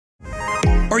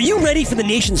you ready for the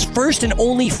nation's first and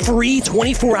only free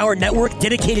 24-hour network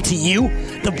dedicated to you,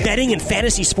 the betting and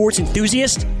fantasy sports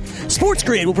enthusiast?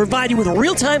 SportsGrid will provide you with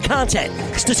real-time content,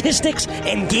 statistics,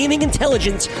 and gaming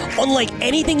intelligence unlike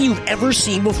anything you've ever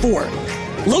seen before.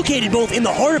 Located both in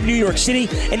the heart of New York City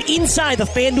and inside the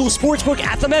FanDuel Sportsbook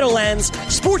at the Meadowlands,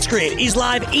 SportsGrid is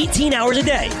live 18 hours a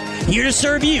day, here to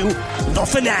serve you, the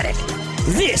fanatic.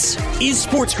 This is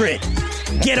SportsGrid.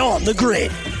 Get on the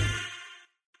grid.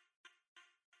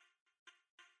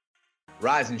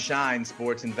 Rise and shine,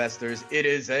 sports investors. It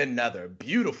is another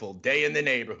beautiful day in the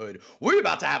neighborhood. We're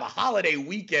about to have a holiday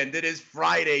weekend. It is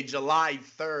Friday, July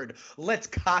 3rd. Let's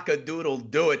cock-a-doodle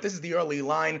do it. This is the early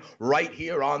line right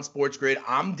here on Sports Grid.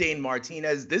 I'm Dane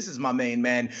Martinez. This is my main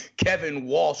man, Kevin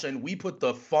Walsh, and we put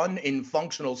the fun in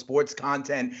functional sports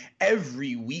content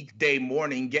every weekday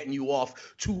morning, getting you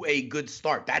off to a good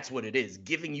start. That's what it is,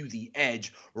 giving you the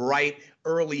edge right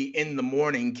early in the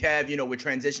morning. Kev, you know, we're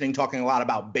transitioning, talking a lot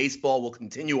about baseball. We'll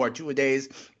continue our two-a-days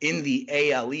in the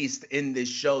AL East in this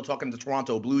show, talking to the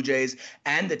Toronto Blue Jays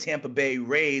and the Tampa Bay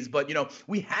Rays. But, you know,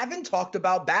 we haven't talked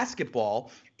about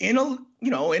basketball in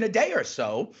a day or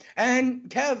so. And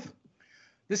Kev,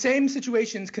 the same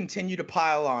situations continue to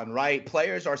pile on, right?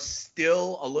 Players are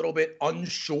still a little bit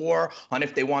unsure on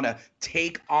if they want to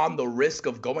take on the risk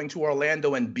of going to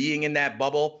Orlando and being in that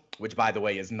bubble, which, by the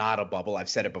way, is not a bubble. I've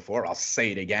said it before. I'll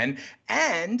say it again.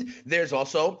 And there's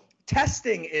also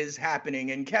testing is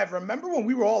happening. And Kev, remember when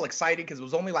we were all excited because it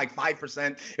was only like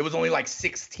 5%? It was only like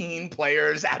 16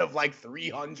 players out of like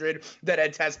 300 that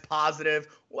had test positive.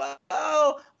 Well,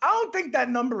 I don't think that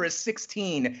number is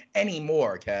 16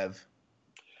 anymore, Kev.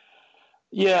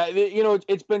 Yeah, you know,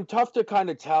 it's been tough to kind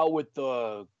of tell with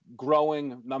the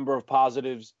growing number of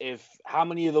positives if how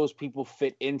many of those people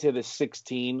fit into the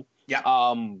 16.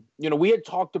 Yeah. You know, we had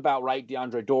talked about, right,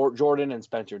 DeAndre Jordan and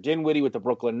Spencer Dinwiddie with the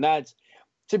Brooklyn Nets.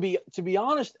 To be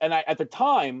honest, and at the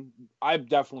time, I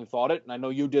definitely thought it, and I know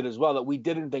you did as well, that we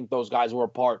didn't think those guys were a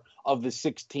part of the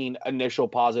 16 initial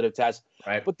positive tests.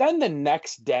 Right. But then the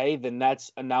next day, the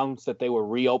Nets announced that they were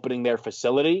reopening their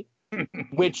facility,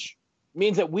 which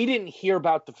means that we didn't hear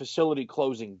about the facility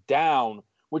closing down,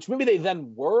 which maybe they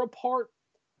then were a part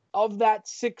of that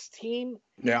 16.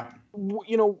 Yeah.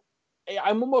 You know,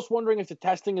 I'm almost wondering if the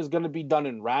testing is going to be done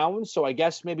in rounds. So I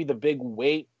guess maybe the big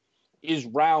wait is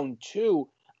round 2.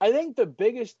 I think the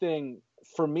biggest thing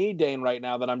for me, Dane, right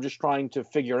now that I'm just trying to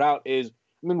figure out is,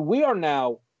 I mean, we are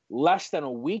now less than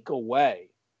a week away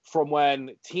from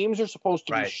when teams are supposed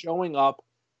to be showing up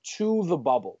to the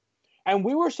bubble. And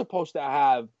we were supposed to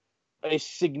have a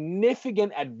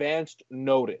significant advanced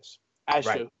notice as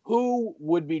to who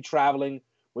would be traveling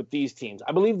with these teams.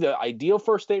 I believe the ideal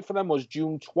first date for them was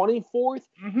June 24th.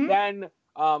 Mm-hmm. Then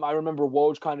I remember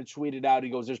Woj kind of tweeted out,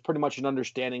 he goes, there's pretty much an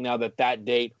understanding now that that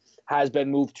date has been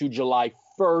moved to July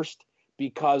 1st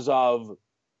because of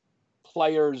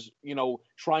players, you know,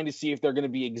 trying to see if they're going to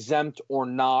be exempt or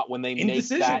not when they make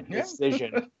that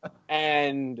decision.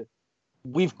 And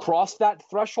we've crossed that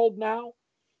threshold now.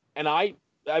 And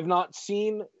I've not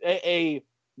seen a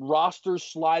roster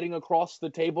sliding across the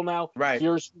table now. Right.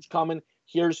 Here's who's coming.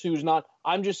 Here's who's not.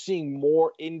 I'm just seeing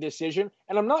more indecision.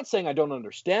 And I'm not saying I don't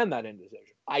understand that indecision.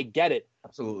 I get it.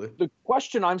 Absolutely. The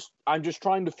question I'm just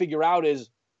trying to figure out is,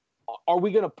 are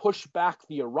we going to push back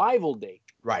the arrival date?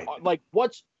 Right. Like,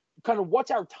 what's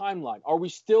our timeline? Are we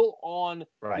still on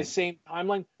the same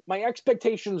timeline? My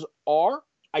expectations are,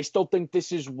 I still think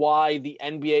this is why the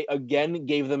NBA again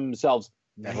gave themselves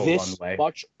this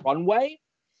much runway.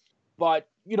 But,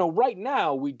 you know, right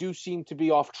now we do seem to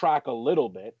be off track a little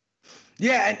bit.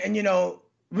 Yeah, and you know,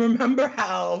 remember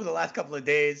how over the last couple of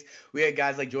days we had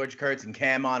guys like George Kurtz and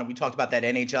Cam on, and we talked about that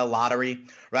NHL lottery,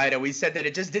 right? And we said that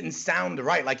it just didn't sound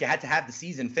right. Like you had to have the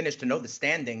season finished to know the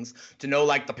standings, to know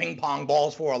like the ping pong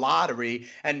balls for a lottery,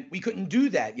 and we couldn't do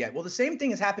that yet. Well, the same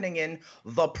thing is happening in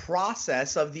the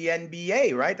process of the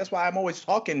NBA, right? That's why I'm always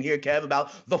talking here, Kev,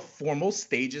 about the formal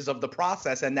stages of the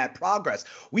process and that progress.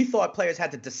 We thought players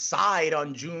had to decide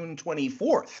on June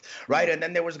 24th, right? And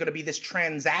then there was going to be this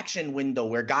transaction window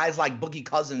where guys like Boogie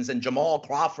Cousins and Jamal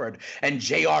Crawford and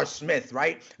J.R. Smith,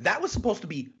 right? That was supposed to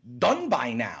be done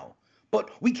by now.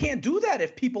 But we can't do that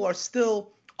if people are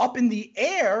still up in the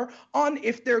air on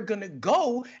if they're going to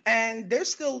go, and they're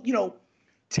still, you know,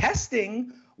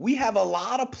 testing. We have a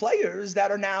lot of players that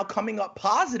are now coming up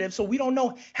positive, so we don't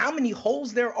know how many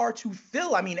holes there are to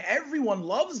fill. I mean, everyone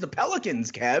loves the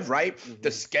Pelicans, Kev, right? Mm-hmm.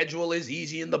 The schedule is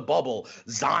easy in the bubble.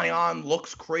 Zion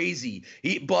looks crazy.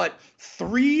 But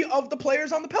 3 of the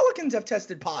players on the Pelicans have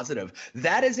tested positive.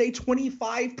 That is a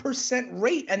 25%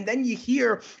 rate. And then you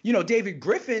hear, you know, David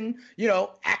Griffin, you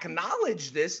know,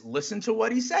 acknowledge this. Listen to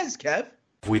what he says, Kev.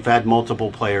 We've had multiple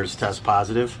players test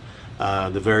positive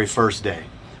the very first day.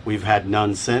 We've had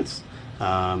none since,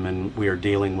 and we are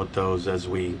dealing with those as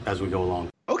we go along.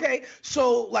 Okay,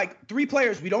 so like 3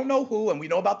 players, we don't know who, and we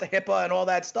know about the HIPAA and all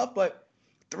that stuff, but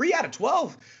 3 out of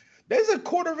 12, there's a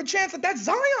quarter of a chance that that's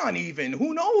Zion even.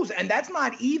 Who knows? And that's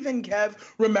not even, Kev.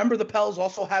 Remember, the Pels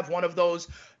also have one of those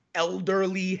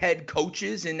elderly head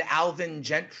coaches in Alvin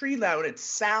Gentry. Now, it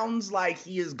sounds like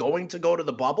he is going to go to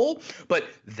the bubble, but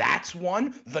that's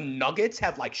one. The Nuggets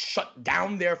have like shut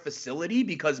down their facility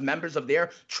because members of their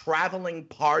traveling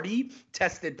party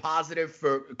tested positive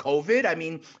for COVID. I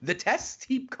mean, the tests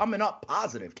keep coming up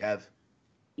positive, Kev.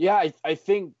 Yeah, I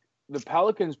think the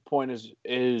Pelicans' point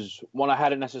is one I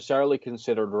hadn't necessarily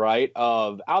considered, right?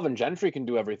 Of Alvin Gentry can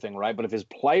do everything, right? But if his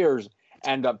players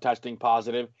end up testing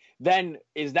positive, then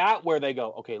is that where they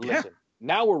go, okay, listen,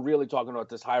 now we're really talking about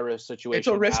this high-risk situation. It's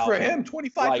a risk Alvin. for him.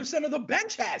 25% of the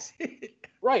bench has.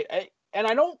 Right. And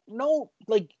I don't know,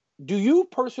 like, do you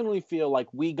personally feel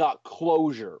like we got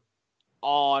closure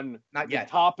on the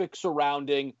topic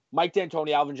surrounding Mike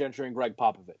D'Antoni, Alvin Gentry, and Greg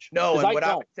Popovich? No, and what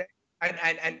I would say,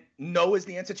 and no is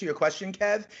the answer to your question,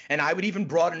 Kev. And I would even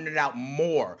broaden it out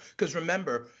more. Because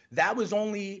remember, that was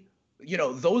only,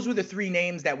 those were the 3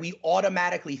 names that we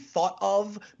automatically thought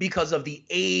of because of the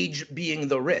age being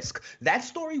the risk. That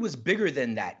story was bigger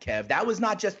than that, Kev. That was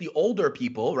not just the older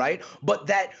people, right? But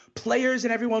that players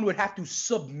and everyone would have to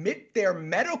submit their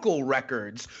medical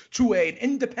records to an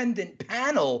independent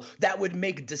panel that would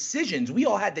make decisions. We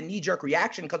all had the knee-jerk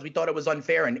reaction because we thought it was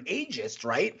unfair and ageist,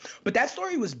 right? But that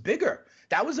story was bigger.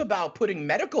 That was about putting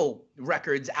medical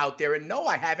records out there. And no,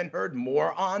 I haven't heard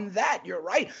more on that. You're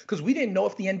right. Because we didn't know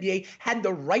if the NBA had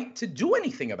the right to do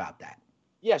anything about that.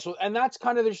 Yeah. So, and that's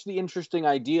kind of just the interesting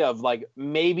idea of like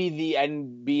maybe the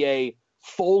NBA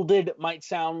folded might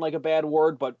sound like a bad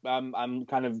word, but I'm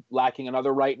kind of lacking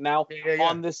another right now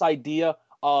on this idea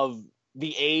of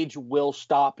the age will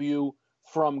stop you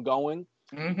from going.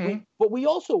 Mm-hmm. But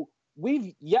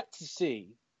we've yet to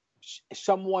see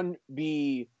someone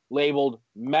be labeled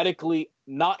medically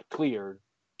not cleared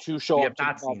to show up to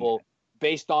the bubble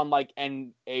based on like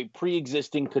a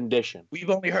pre-existing condition. We've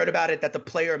only heard about it that the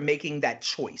player making that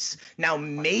choice. Now,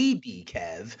 maybe,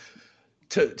 Kev,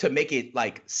 to make it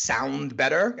like sound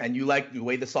better, and you like the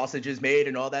way the sausage is made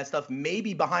and all that stuff,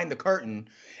 maybe behind the curtain,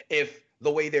 if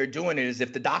the way they're doing it is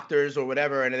if the doctors or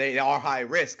whatever, and they are high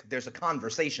risk, there's a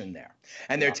conversation there.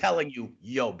 And they're telling you,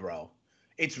 yo, bro,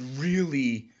 it's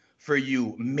really for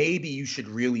you, maybe you should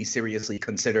really seriously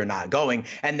consider not going.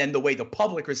 And then the way the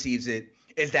public receives it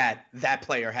is that that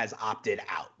player has opted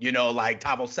out, like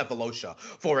Thabo Sefolosha,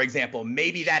 for example.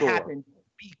 Maybe that happened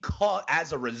because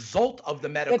as a result of the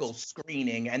medical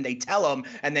screening, and they tell him,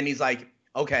 and then he's like,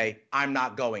 okay, I'm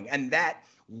not going. And that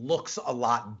looks a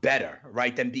lot better,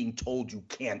 right, than being told you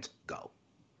can't go.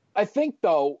 I think,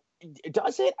 though,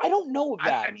 does it? I don't know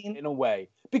that in a way.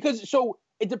 Because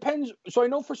it depends. So I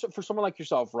know for someone like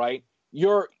yourself, right,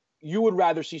 you would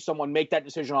rather see someone make that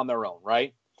decision on their own,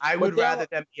 right? I would rather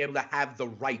them be able to have the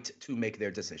right to make their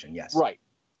decision, yes. Right.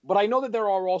 But I know that there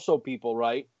are also people,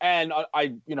 right, and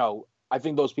I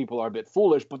think those people are a bit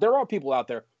foolish, but there are people out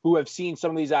there who have seen some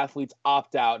of these athletes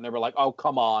opt out, and they were like, oh,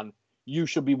 come on, you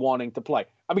should be wanting to play.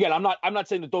 Again, I'm not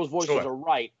saying that those voices are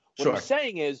right. What I'm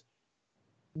saying is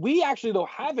we actually, though,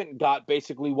 haven't got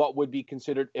basically what would be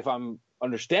considered, if I'm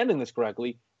understanding this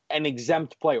correctly, an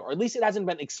exempt player, or at least it hasn't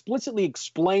been explicitly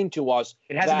explained to us.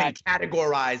 It hasn't been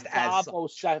categorized as Thabo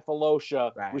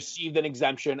Sefolosha received an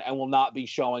exemption and will not be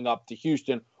showing up to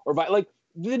Houston, or like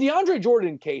the DeAndre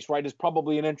Jordan case, right, is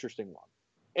probably an interesting one.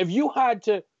 If you had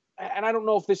to, and I don't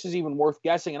know if this is even worth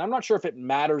guessing, and I'm not sure if it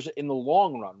matters in the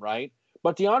long run, right?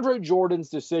 But DeAndre Jordan's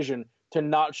decision to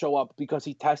not show up because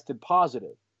he tested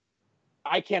positive,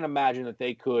 I can't imagine that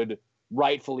they could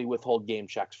rightfully withhold game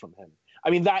checks from him. I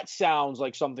mean, that sounds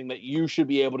like something that you should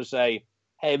be able to say,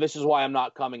 hey, this is why I'm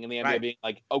not coming, and the NBA being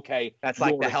like, okay. That's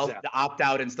like the opt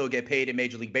out and still get paid in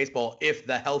Major League Baseball if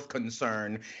the health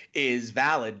concern is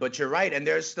valid. But you're right, and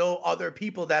there's still other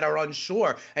people that are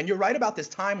unsure. And you're right about this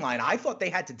timeline. I thought they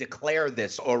had to declare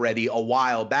this already a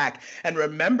while back. And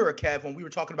remember, Kev, when we were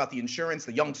talking about the insurance,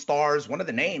 the young stars, one of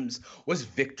the names was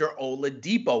Victor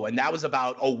Oladipo, and that was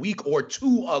about a week or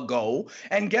 2 ago.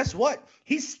 And guess what?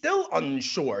 He's still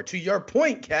unsure. To your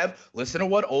point, Kev, listen to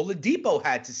what Oladipo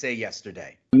had to say yesterday.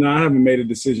 No, I haven't made a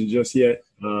decision just yet.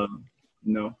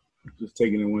 No, just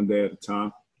taking it one day at a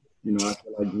time. I feel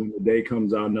like when the day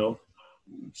comes, I'll know.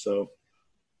 So,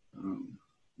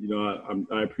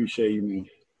 I appreciate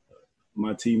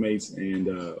my teammates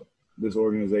and this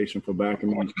organization for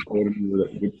backing me and supporting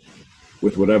me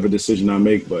with whatever decision I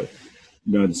make. But,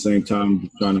 at the same time,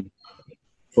 I'm trying to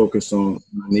focus on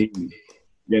my knee and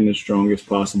getting as strong as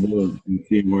possible and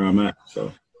seeing where I'm at.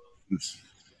 So,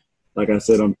 like I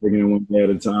said, I'm taking it one day at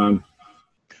a time.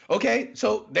 Okay,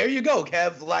 so there you go,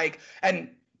 Kev.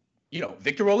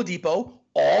 Victor Oladipo,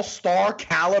 all-star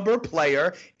caliber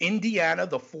player, Indiana,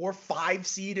 the 4-5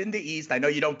 seed in the East. I know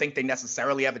you don't think they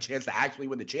necessarily have a chance to actually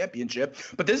win the championship,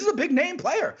 but this is a big-name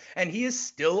player, and he is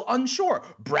still unsure.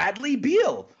 Bradley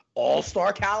Beal,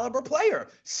 all-star caliber player,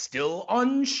 still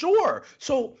unsure.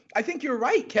 So I think you're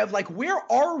right, Kev. Where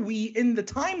are we in the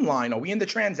timeline? Are we in the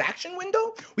transaction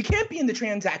window? We can't be in the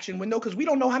transaction window because we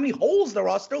don't know how many holes there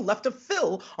are still left to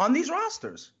fill on these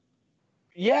rosters.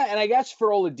 Yeah, and I guess for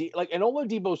Oladipo, an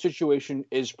Oladipo situation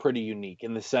is pretty unique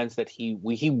in the sense that he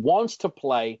wants to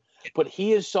play, but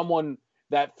he is someone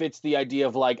that fits the idea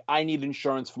of I need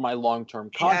insurance for my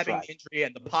long-term contract. Having injury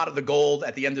and the pot of the gold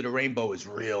at the end of the rainbow is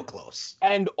real close.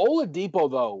 And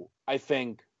Oladipo, though, I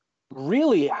think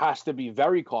really has to be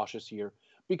very cautious here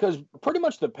because pretty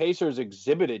much the Pacers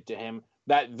exhibited to him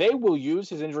that they will use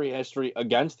his injury history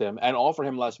against him and offer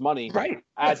him less money, right?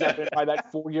 As evidenced by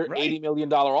that 4-year, right. $80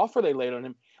 million offer they laid on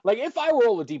him. If I were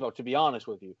Oladipo, to be honest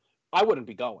with you, I wouldn't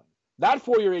be going. That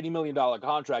 4-year, $80 million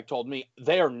contract told me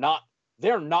they're not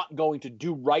going to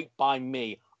do right by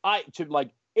me.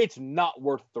 It's not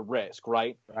worth the risk,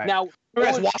 right? Now,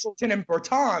 whereas Washington and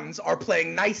Bertans are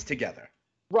playing nice together.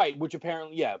 Right, which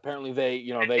apparently they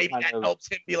kind of helps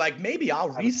him be maybe I'll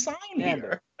resign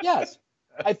here. Yes.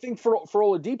 I think for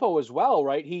Oladipo as well,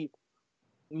 right? He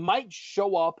might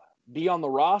show up, be on the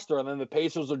roster, and then the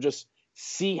Pacers will just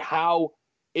see how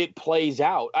it plays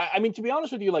out. I mean, to be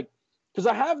honest with you, because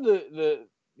I have the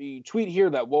tweet here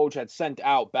that Woj had sent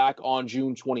out back on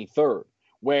June 23rd,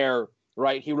 where,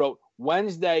 right, he wrote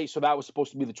Wednesday, so that was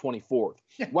supposed to be the 24th.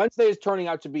 Wednesday is turning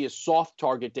out to be a soft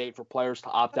target date for players to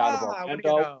opt out of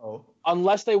Orlando,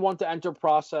 unless they want to enter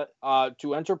process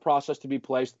to be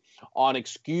placed on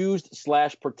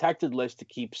excused/protected list to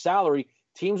keep salary.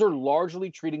 Teams are largely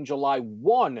treating July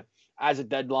 1 as a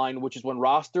deadline, which is when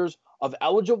rosters of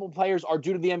eligible players are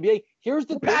due to the NBA. Here's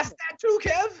the past that too,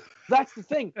 Kev. That's the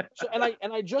thing. So,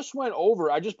 and I just went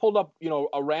over. I just pulled up,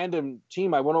 a random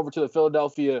team. I went over to the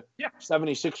Philadelphia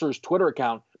 76ers Twitter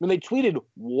account. I mean, they tweeted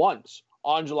once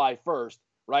on July 1st,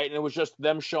 right? And it was just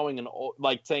them showing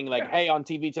saying hey, on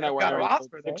TV tonight we're having a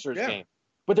Sixers game,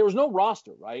 but there was no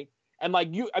roster, right?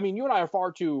 And you and I are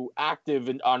far too active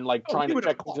on trying to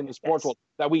check things in the sports world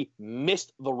that we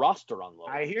missed the roster unload.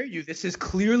 I hear you. This is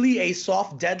clearly a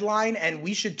soft deadline, and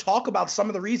we should talk about some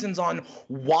of the reasons on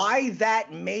why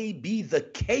that may be the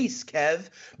case, Kev,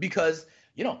 because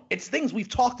it's things we've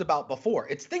talked about before.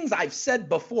 It's things I've said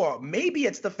before. Maybe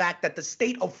it's the fact that the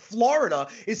state of Florida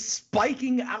is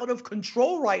spiking out of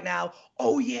control right now.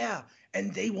 Oh, yeah.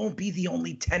 And they won't be the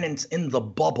only tenants in the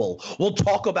bubble. We'll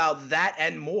talk about that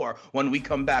and more when we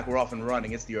come back. We're off and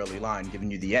running. It's the early line,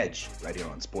 giving you the edge right here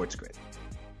on Sports Grid.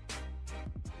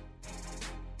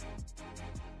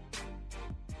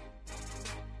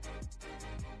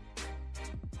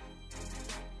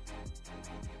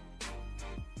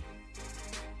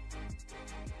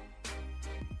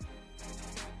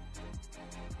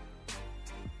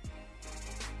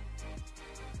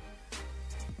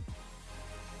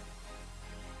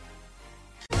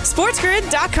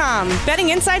 SportsGrid.com. Betting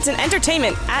insights and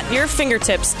entertainment at your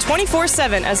fingertips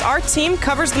 24/7 as our team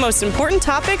covers the most important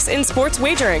topics in sports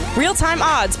wagering. Real-time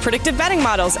odds, predictive betting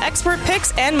models, expert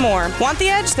picks, and more. Want the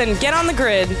edge? Then get on the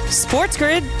grid.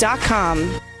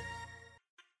 SportsGrid.com.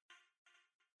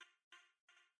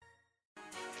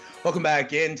 Welcome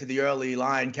back into the early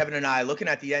line. Kevin and I looking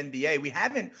at the NBA. We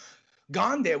haven't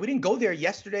gone there. We didn't go there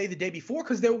yesterday, the day before,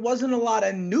 because there wasn't a lot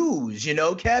of news,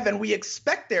 Kev, and we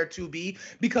expect there to be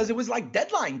because it was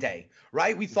deadline day,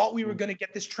 right? We thought we were going to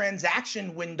get this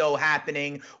transaction window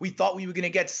happening. We thought we were going to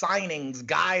get signings,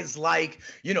 guys like,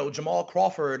 Jamal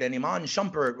Crawford and Iman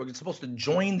Shumpert were supposed to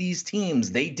join these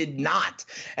teams. They did not.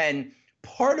 And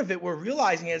part of it we're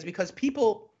realizing is because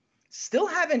people still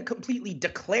haven't completely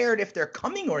declared if they're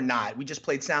coming or not. We just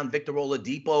played sound. Victor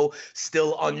Oladipo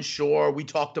still unsure. We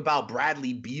talked about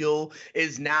Bradley Beal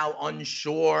is now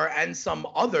unsure, and some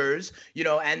others,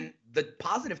 and the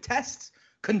positive tests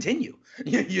continue.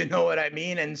 You know what I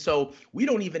mean? And so we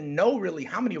don't even know really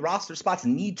how many roster spots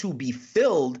need to be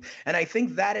filled. And I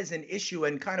think that is an issue.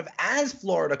 And kind of as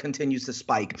Florida continues to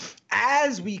spike,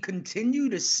 as we continue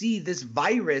to see this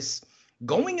virus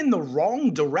going in the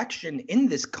wrong direction in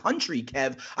this country,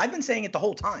 Kev, I've been saying it the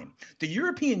whole time. The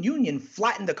European Union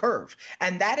flattened the curve,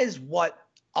 and that is what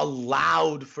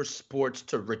allowed for sports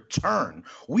to return.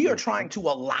 We are trying to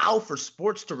allow for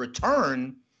sports to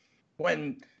return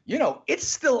when, it's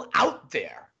still out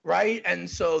there. right? And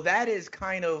so that is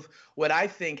kind of what I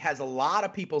think has a lot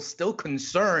of people still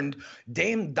concerned.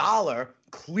 Dame Dollar,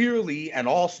 clearly an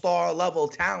all-star level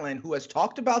talent who has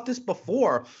talked about this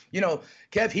before.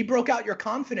 Kev, he broke out your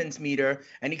confidence meter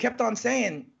and he kept on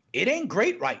saying, it ain't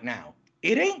great right now.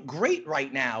 It ain't great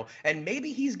right now. And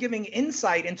maybe he's giving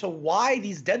insight into why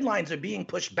these deadlines are being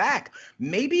pushed back.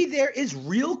 Maybe there is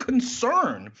real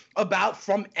concern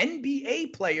from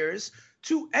NBA players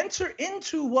to enter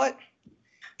into what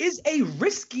is a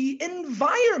risky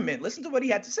environment. Listen to what he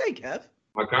had to say, Kev.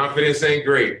 My confidence ain't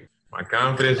great. My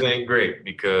confidence ain't great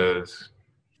because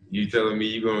you telling me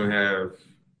you're going to have,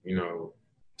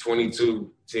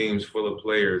 22 teams full of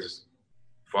players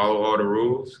follow all the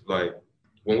rules. Like,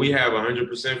 when we have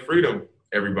 100% freedom,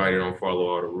 everybody don't follow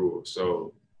all the rules.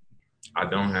 So I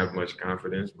don't have much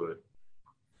confidence, but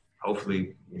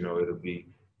hopefully, it'll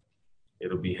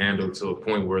be handled to a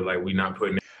point where like we're not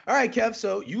putting. All right, Kev.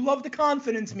 So you love the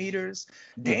confidence meters.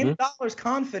 Dame Dollar's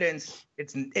confidence,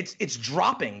 it's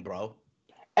dropping, bro.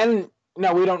 And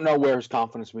now we don't know where his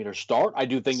confidence meters start. I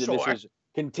do think that this is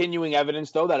continuing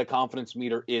evidence, though, that a confidence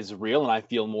meter is real, and I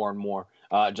feel more and more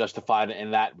justified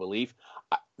in that belief.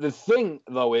 The thing,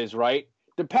 though, is, right,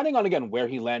 depending on, again, where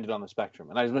he landed on the spectrum,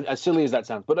 and as silly as that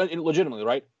sounds, but legitimately,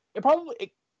 right,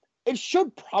 it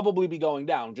should probably be going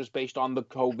down just based on the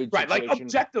COVID situation, like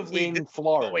objectively in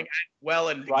Florida. Going well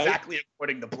and exactly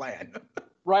according to plan.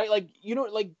 Right? Like,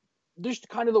 just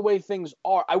kind of the way things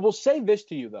are. I will say this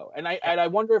to you, though, and I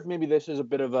wonder if maybe this is a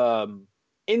bit of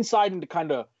insight into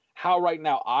kind of how right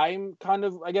now I'm kind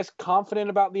of, I guess, confident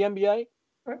about the NBA.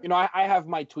 Right. I have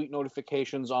my tweet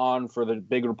notifications on for the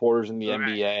big reporters in the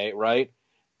NBA, right?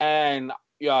 And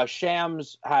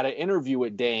Shams had an interview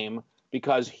with Dame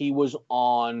because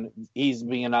he's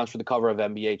being announced for the cover of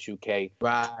NBA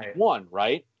 2K1,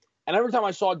 right? And every time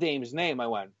I saw Dame's name, I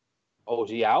went, "Oh, is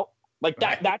he out?" Like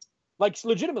that. That's like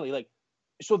legitimately like.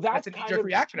 So that's a knee-jerk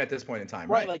reaction at this point in time,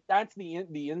 right? Like that's the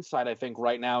insight I think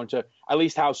right now into at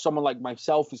least how someone like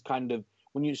myself is kind of,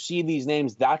 when you see these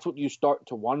names, that's what you start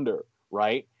to wonder,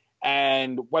 right?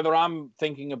 And whether I'm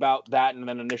thinking about that and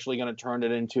then initially going to turn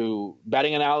it into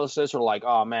betting analysis or like,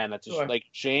 oh man, that's just like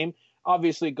shame.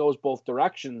 Obviously, it goes both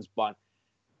directions, but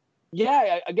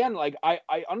yeah, again, like I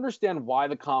understand why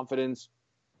the confidence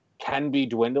can be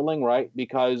dwindling, right?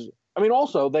 Because I mean,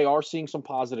 also they are seeing some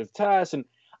positive tests, and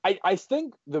I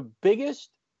think the biggest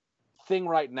thing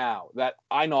right now that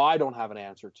I know I don't have an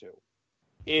answer to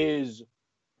is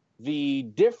the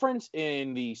difference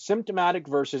in the symptomatic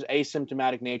versus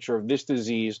asymptomatic nature of this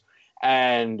disease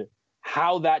and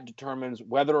how that determines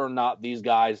whether or not these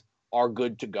guys are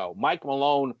good to go. Mike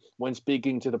Malone, when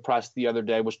speaking to the press the other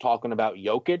day, was talking about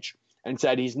Jokic and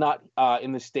said he's not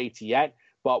in the States yet,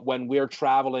 but when we're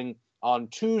traveling on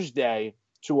Tuesday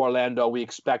to Orlando, we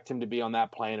expect him to be on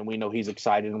that plane, and we know he's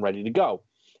excited and ready to go.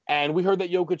 And we heard that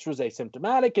Jokic was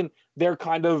asymptomatic, and they're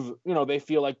kind of, they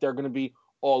feel like they're going to be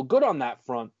all good on that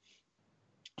front.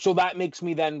 So that makes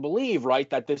me then believe, right,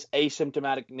 that this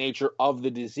asymptomatic nature of the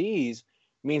disease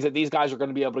means that these guys are going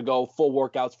to be able to go full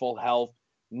workouts, full health,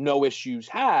 no issues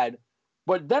had.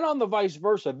 But then on the vice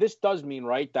versa, this does mean,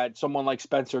 right, that someone like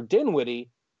Spencer Dinwiddie,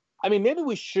 I mean, maybe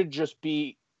we should just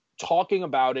be talking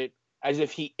about it as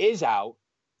if he is out,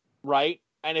 right?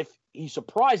 And if he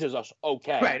surprises us,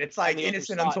 okay. Right, it's like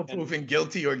innocent until proven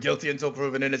guilty or guilty until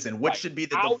proven innocent, which should be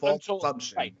the default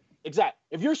assumption. Right, exactly.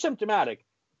 If you're symptomatic,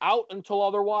 out until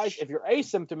otherwise. If you're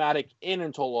asymptomatic, in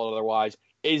until otherwise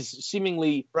is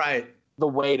seemingly the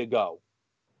way to go.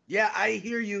 Yeah, I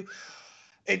hear you.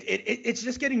 It's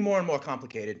just getting more and more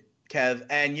complicated, Kev.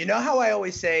 And you know how I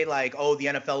always say, like, oh, the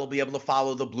NFL will be able to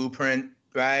follow the blueprint,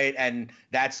 right? And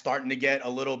that's starting to get a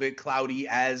little bit cloudy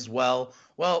as well.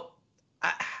 Well,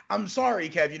 I'm sorry,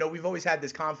 Kev. We've always had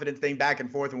this confidence thing back and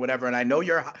forth and whatever. And I know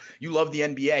you love the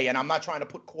NBA, and I'm not trying to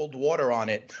put cold water on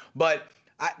it. But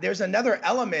there's another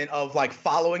element of, like,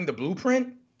 following the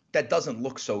blueprint that doesn't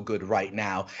look so good right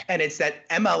now. And it's that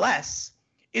MLS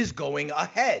is going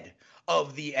ahead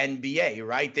of the NBA,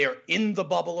 right? They're in the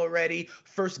bubble already.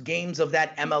 First games of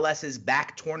that MLS is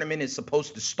back tournament is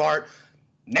supposed to start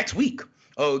next week,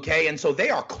 okay? And so they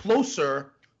are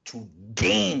closer to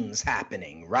games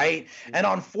happening, right? And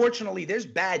unfortunately, there's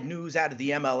bad news out of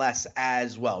the MLS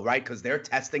as well, right? Because they're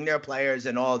testing their players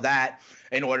and all that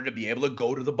in order to be able to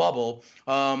go to the bubble.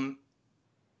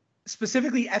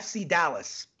 Specifically, FC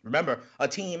Dallas. Remember, a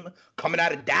team coming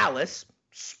out of Dallas,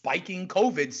 spiking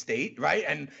COVID state, right?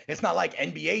 And it's not like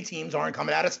NBA teams aren't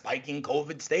coming out of spiking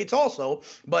COVID states also,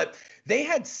 but they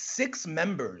had 6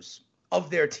 members of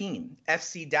their team,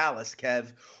 FC Dallas,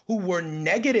 Kev, who were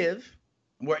negative,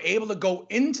 were able to go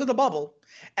into the bubble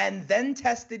and then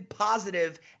tested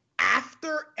positive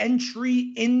after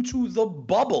entry into the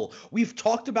bubble. We've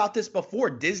talked about this before.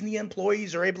 Disney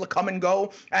employees are able to come and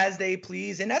go as they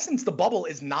please. In essence, the bubble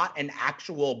is not an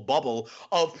actual bubble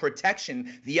of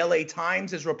protection. The LA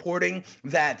Times is reporting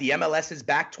that the MLS's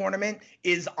back tournament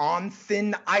is on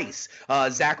thin ice.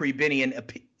 Zachary Binney, an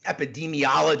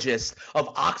epidemiologist of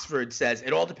Oxford, says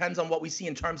it all depends on what we see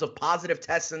in terms of positive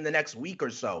tests in the next week or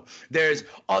so. There's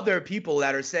other people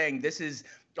that are saying this is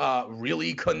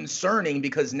really concerning,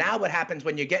 because now what happens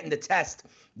when you're getting the test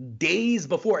days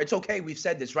before? It's okay, we've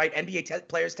said this, right? NBA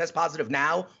players test positive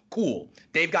now, cool.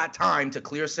 They've got time to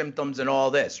clear symptoms and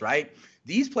all this, right?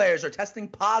 These players are testing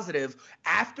positive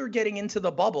after getting into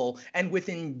the bubble, and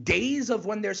within days of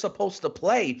when they're supposed to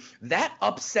play. That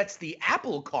upsets the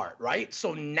apple cart, right?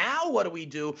 So now what do we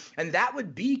do? And that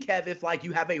would be, Kev, if like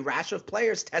you have a rash of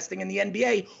players testing in the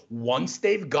NBA once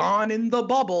they've gone in the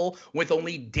bubble with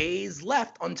only days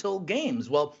left until games.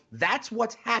 Well, that's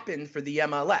what's happened for the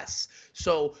MLS.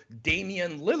 So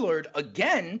Damian Lillard,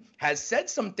 again, has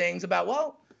said some things about,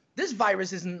 well, this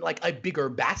virus isn't like a bigger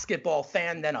basketball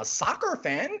fan than a soccer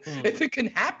fan. If it can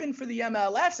happen for the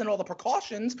MLS and all the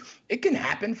precautions, it can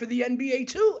happen for the NBA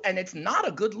too. And it's not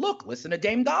a good look. Listen to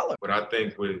Dame Dollar. But I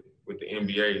think with the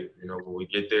NBA, when we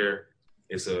get there,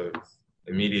 it's a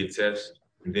immediate test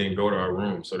and then go to our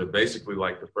room. So that basically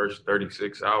like the first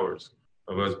 36 hours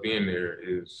of us being there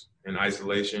is in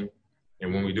isolation.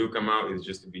 And when we do come out, it's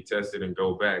just to be tested and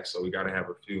go back. So we got to have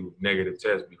a few negative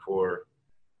tests before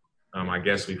I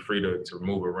guess we're free to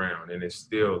move around. And it's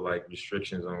still like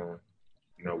restrictions on,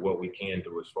 what we can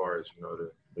do as far as,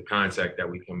 the contact that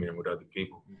we come in with other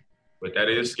people. But that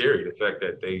is scary, the fact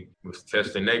that they was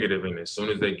testing negative, and as soon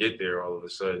as they get there, all of a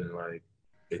sudden, like,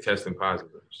 they're testing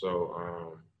positive.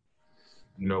 So,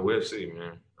 we'll see,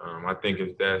 man. I think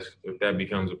if that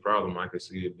becomes a problem, I could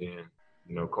see it being,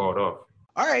 called off.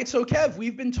 All right, so Kev,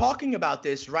 we've been talking about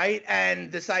this, right?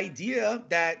 And this idea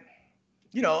that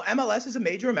MLS is a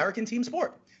major American team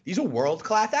sport. These are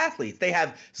world-class athletes. They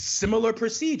have similar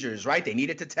procedures, right? They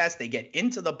needed to test. They get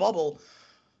into the bubble.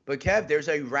 But, Kev, there's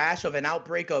a rash of an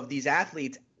outbreak of these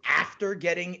athletes after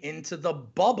getting into the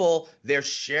bubble. They're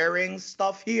sharing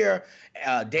stuff here.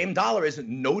 Dame Dollar isn't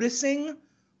noticing.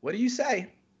 What do you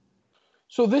say?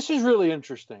 So this is really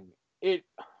interesting. Here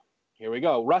we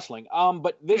go, wrestling.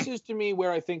 But this is, to me,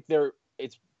 where I think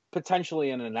it's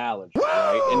potentially an analogy,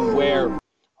 right? And where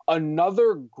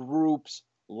another group's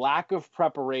lack of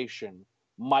preparation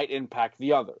might impact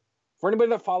the other. For anybody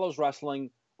that follows wrestling,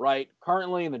 right,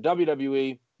 currently in the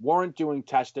WWE, weren't doing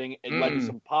testing. It led to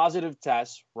some positive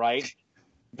tests, right?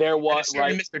 There was,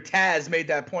 right? Mr. Taz made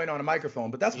that point on a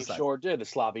microphone, but that's he sure did, the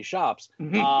sloppy shops.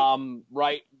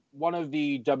 Right, one of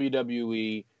the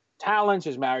WWE talents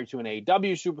is married to an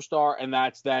AEW superstar, and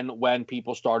that's then when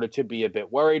people started to be a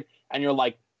bit worried. And you're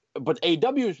like, but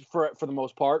AEW, for the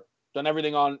most part, done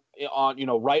everything on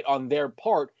right on their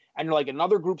part, and you're like,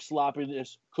 another group's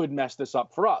sloppiness could mess this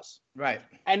up for us. Right.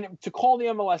 And to call the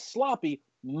MLS sloppy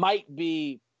might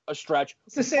be a stretch.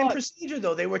 It's the same procedure,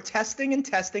 though. They were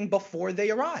testing before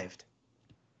they arrived.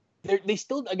 They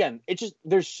still, again, it's just,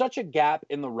 there's such a gap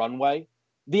in the runway.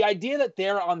 The idea that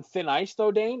they're on thin ice,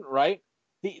 though, Dane, right?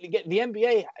 The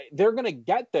NBA, they're going to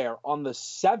get there on the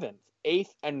 7th,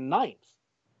 8th, and 9th.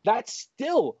 That's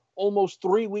still almost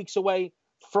 3 weeks away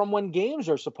from when games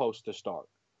are supposed to start.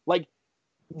 Like,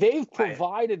 they've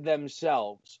provided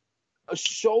themselves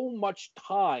so much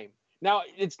time. Now,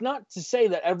 it's not to say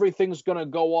that everything's going to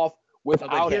go off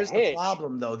without a hitch. Here's the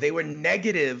problem, though. They were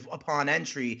negative upon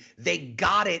entry. They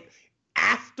got it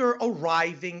after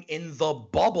arriving in the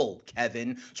bubble,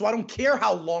 Kevin. So I don't care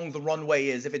how long the runway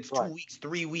is, if it's 2 weeks,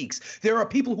 3 weeks. There are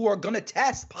people who are going to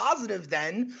test positive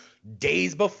then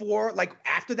days before, like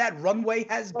after that runway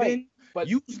has been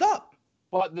used up.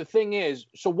 But the thing is,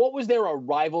 so what was their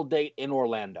arrival date in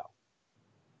Orlando?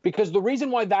 Because the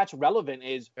reason why that's relevant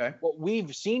is what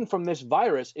we've seen from this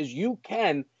virus is you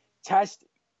can test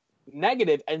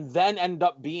negative and then end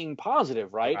up being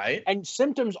positive, right? And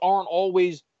symptoms don't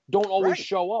always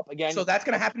show up again. So that's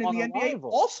going to happen in the NBA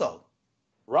also.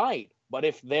 Right. But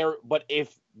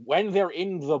when they're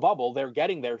in the bubble, they're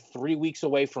getting there 3 weeks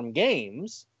away from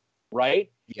games,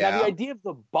 right? Yeah. Now the idea of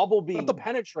the bubble being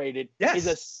penetrated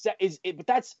but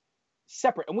that's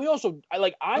separate. And we also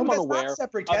I'm unaware. Not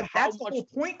separate, Kev. That's the whole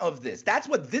point of this. That's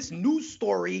what this news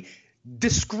story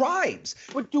describes.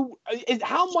 But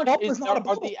how much are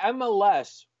the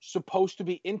MLS supposed to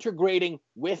be integrating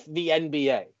with the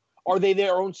NBA? Are they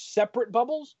their own separate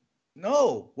bubbles?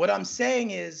 No, what I'm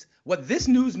saying is what this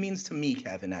news means to me,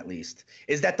 Kevin, at least,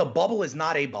 is that the bubble is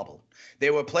not a bubble.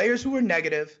 There were players who were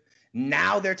negative.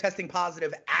 Now they're testing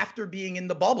positive after being in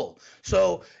the bubble.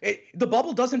 So the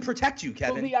bubble doesn't protect you,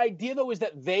 Kevin. So the idea, though, is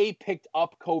that they picked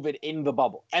up COVID in the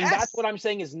bubble. And that's what I'm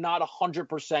saying is not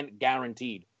 100%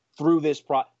 guaranteed through this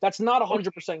That's not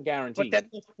 100% guaranteed. But then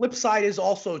the flip side is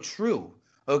also true.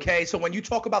 Okay, so when you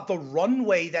talk about the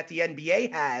runway that the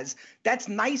NBA has, that's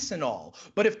nice and all.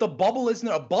 But if the bubble isn't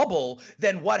a bubble,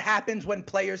 then what happens when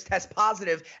players test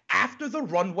positive after the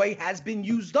runway has been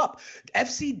used up?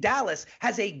 FC Dallas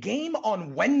has a game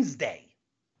on Wednesday.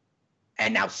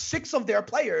 And now 6 of their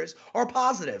players are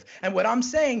positive. And what I'm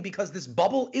saying, because this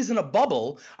bubble isn't a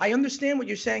bubble, I understand what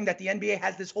you're saying, that the NBA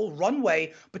has this whole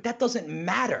runway, but that doesn't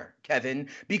matter, Kevin,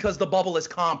 because the bubble is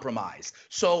compromised.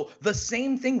 So the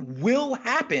same thing will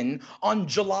happen on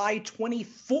July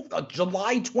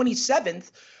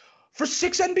 27th for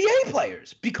 6 NBA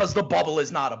players, because the bubble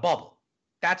is not a bubble.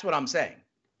 That's what I'm saying.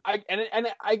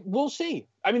 I will see.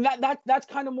 I mean, that's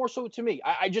kind of more so to me.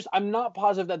 I'm not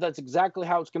positive that that's exactly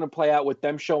how it's going to play out with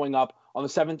them showing up on the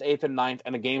 7th, 8th, and 9th,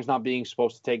 and the game's not being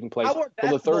supposed to take place How are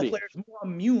till the 30th. Players more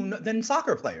immune than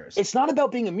soccer players? It's not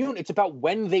about being immune. It's about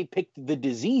when they picked the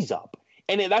disease up.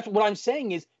 And that's what I'm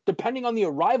saying is, depending on the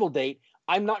arrival date,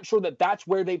 I'm not sure that that's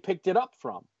where they picked it up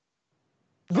from.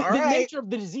 The nature of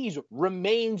the disease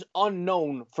remains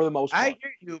unknown for the most part. I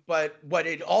hear you, but what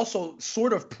it also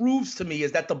sort of proves to me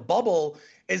is that the bubble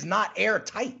is not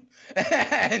airtight.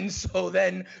 And so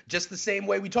then, just the same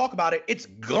way we talk about it, it's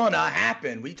gonna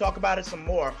happen. We talk about it some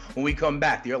more when we come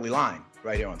back. The Early Line,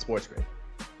 right here on Sports Grid.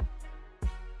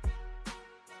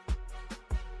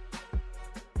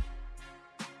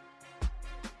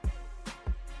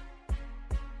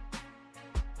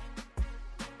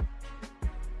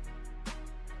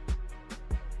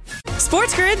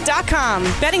 SportsGrid.com.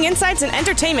 Betting insights and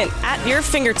entertainment at your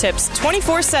fingertips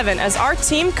 24/7 as our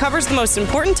team covers the most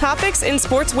important topics in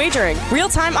sports wagering.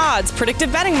 Real-time odds,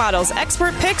 predictive betting models,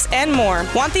 expert picks, and more.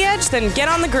 Want the edge? Then get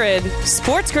on the grid.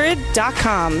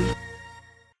 SportsGrid.com.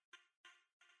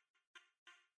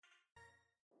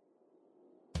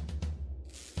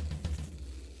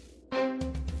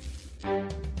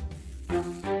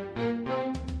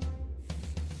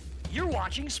 You're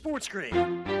watching Sports Grid.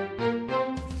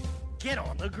 Get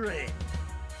on the grid.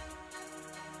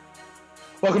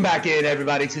 Welcome back in,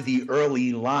 everybody, to the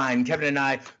Early Line. Kevin and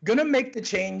I gonna make the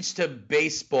change to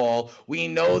baseball. We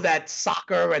know that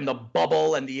soccer and the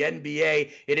bubble and the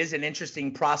NBA, it is an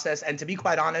interesting process. And to be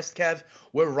quite honest, Kev,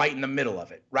 we're right in the middle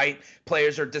of it, right?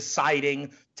 Players are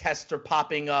deciding, tests are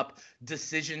popping up,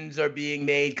 decisions are being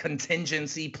made,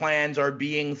 contingency plans are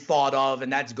being thought of,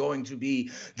 and that's going to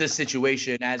be the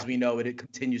situation. As we know, it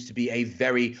continues to be a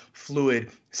very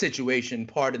fluid situation,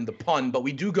 pardon the pun, but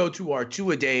we do go to our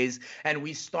two-a-days, and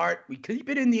we keep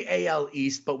it in the AL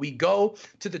East, but we go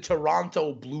to the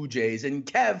Toronto Blue Jays. And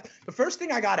Kev, the first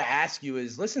thing I got to ask you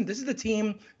is, listen, this is a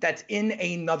team that's in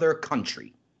another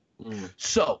country.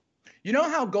 So, you know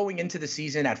how going into the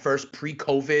season at first,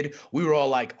 pre-COVID, we were all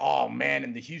like, oh man,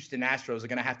 and the Houston Astros are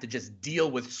going to have to just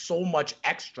deal with so much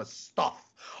extra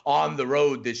stuff on the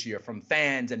road this year from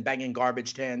fans and banging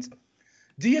garbage cans.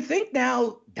 Do you think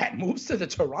now that moves to the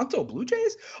Toronto Blue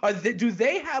Jays? Do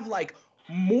they have like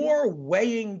more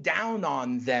weighing down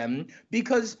on them?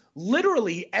 Because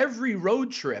literally every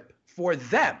road trip for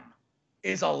them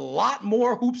is a lot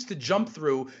more hoops to jump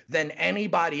through than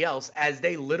anybody else, as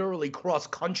they literally cross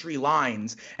country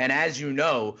lines. And as you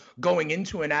know, going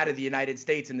into and out of the United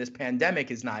States in this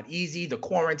pandemic is not easy. The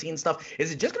quarantine stuff.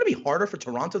 Is it just going to be harder for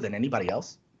Toronto than anybody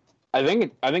else? I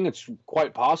think it's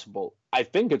quite possible. I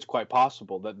think it's quite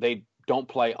possible that they don't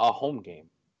play a home game.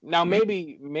 Now,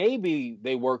 maybe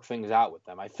they work things out with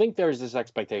them. I think there's this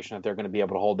expectation that they're going to be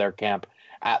able to hold their camp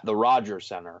at the Rogers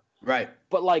Center. Right.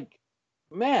 But like,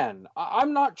 man,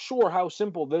 I'm not sure how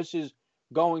simple this is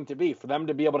going to be for them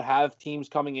to be able to have teams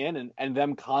coming in and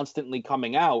them constantly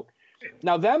coming out.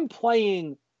 Now, them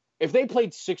playing, if they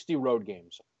played 60 road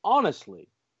games, honestly,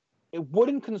 it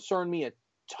wouldn't concern me a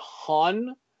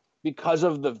ton because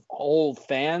of the whole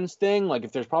fans thing. Like,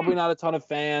 if there's probably not a ton of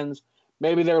fans,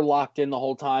 maybe they're locked in the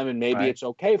whole time and maybe it's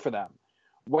okay for them.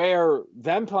 Where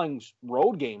them playing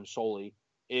road games solely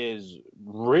is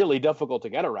really difficult to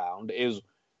get around is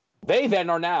they then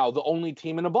are now the only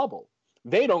team in a bubble.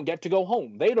 They don't get to go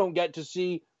home. They don't get to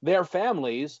see their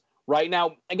families right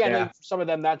now. Again, for some of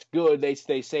them, that's good. They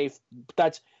stay safe.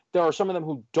 There are some of them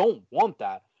who don't want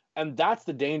that. And that's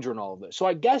the danger in all of this. So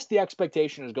I guess the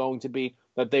expectation is going to be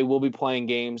that they will be playing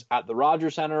games at the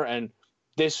Rogers Center and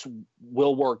this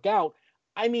will work out.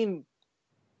 I mean,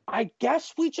 I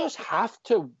guess we just have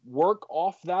to work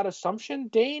off that assumption,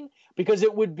 Dane, because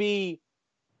it would be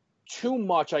too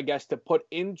much, I guess, to put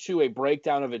into a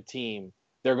breakdown of a team.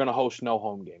 They're going to host no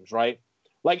home games, right?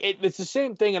 Like, it's the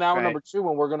same thing in hour number 2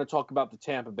 when we're going to talk about the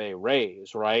Tampa Bay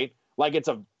Rays, right? Like, it's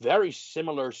a very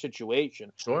similar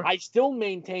situation. Sure. I still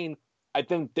maintain, I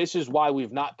think this is why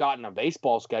we've not gotten a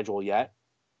baseball schedule yet,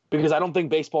 because I don't think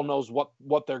baseball knows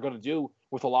what they're going to do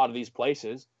with a lot of these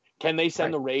places. Can they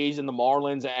send the Rays and the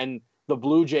Marlins and the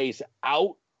Blue Jays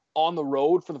out on the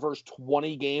road for the first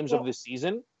 20 games of the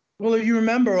season? Well, if you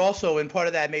remember also in part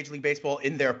of that Major League Baseball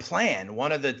in their plan,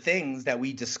 one of the things that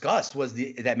we discussed was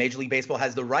that Major League Baseball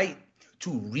has the right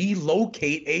to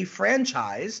relocate a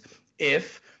franchise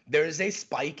if there is a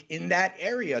spike in that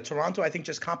area. Toronto, I think,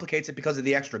 just complicates it because of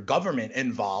the extra government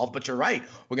involved. But you're right.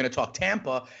 We're going to talk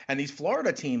Tampa, and these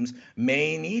Florida teams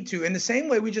may need to. In the same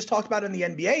way we just talked about in the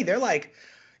NBA, they're like,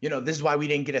 this is why we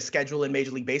didn't get a schedule in Major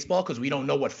League Baseball, because we don't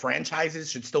know what franchises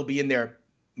should still be in their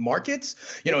markets.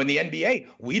 In the NBA,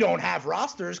 we don't have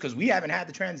rosters because we haven't had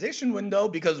the transition window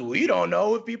because we don't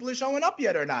know if people are showing up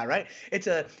yet or not, right? It's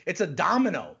a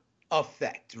domino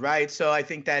effect, right? So I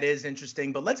think that is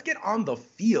interesting. But let's get on the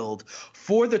field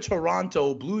for the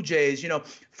Toronto Blue Jays.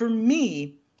 For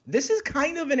me, this is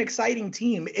kind of an exciting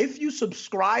team if you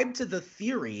subscribe to the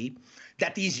theory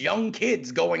that these young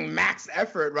kids going max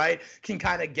effort, right, can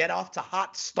kind of get off to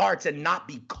hot starts and not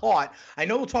be caught. I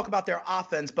know we'll talk about their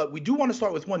offense, but we do want to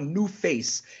start with one new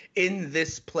face in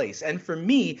this place. And for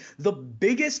me, the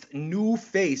biggest new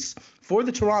face for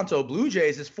the Toronto Blue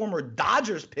Jays is former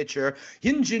Dodgers pitcher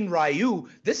Hyun-Jin Ryu.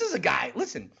 This is a guy,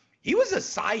 listen, he was a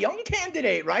Cy Young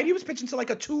candidate, right? He was pitching to like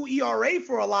a 2 ERA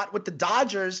for a lot with the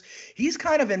Dodgers. He's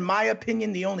kind of, in my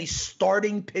opinion, the only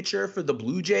starting pitcher for the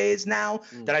Blue Jays now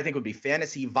that I think would be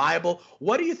fantasy viable.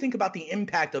 What do you think about the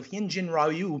impact of Hyun-Jin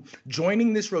Ryu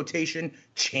joining this rotation,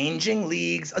 changing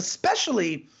leagues,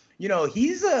 especially,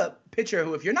 he's a pitcher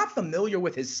who, if you're not familiar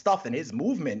with his stuff and his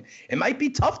movement, it might be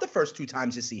tough the first 2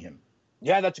 times you see him.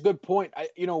 Yeah, that's a good point.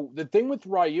 The thing with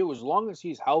Ryu, as long as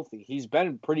he's healthy, he's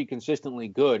been pretty consistently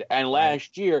good. And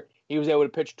last year, he was able to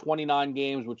pitch 29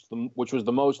 games, which was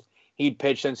the most he'd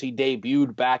pitched since he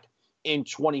debuted back in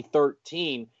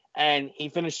 2013. And he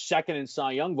finished second in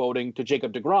Cy Young voting to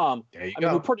Jacob deGrom.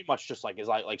 Who pretty much just is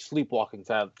like sleepwalking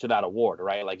to that award,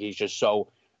 right? Like, he's just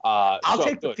so. I'll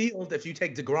take the field if you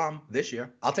take deGrom this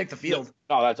year. I'll take the field.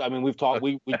 No, we've talked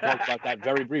about that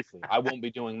very briefly. I won't be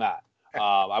doing that.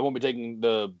 I won't be taking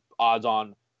the odds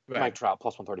on Mike Trout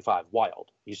plus 135. Wild.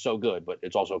 He's so good, but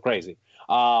it's also crazy.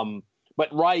 But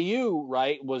Ryu,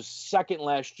 right, was second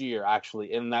last year,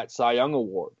 actually, in that Cy Young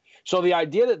award. So the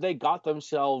idea that they got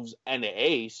themselves an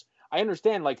ace, I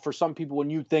understand, like, for some people, when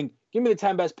you think, give me the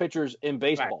 10 best pitchers in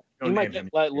baseball, you might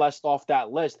get left off that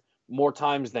list more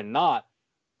times than not.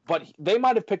 But they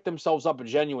might have picked themselves up a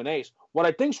genuine ace. What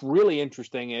I think's really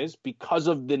interesting is, because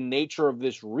of the nature of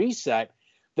this reset,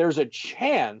 there's a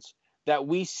chance that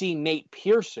we see Nate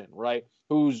Pearson, right,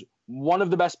 who's one of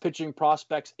the best pitching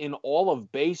prospects in all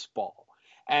of baseball.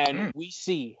 And we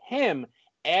see him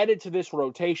added to this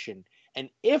rotation. And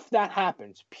if that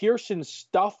happens, Pearson's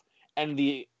stuff and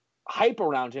the hype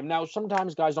around him, now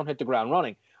sometimes guys don't hit the ground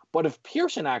running, but if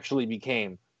Pearson actually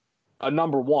became a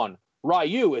number 1,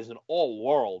 Ryu is an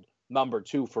all-world number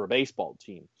 2 for a baseball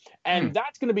team. And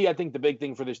that's going to be, I think, the big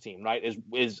thing for this team, right,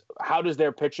 is how does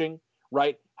their pitching,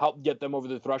 right, help get them over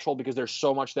the threshold, because there's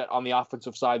so much that on the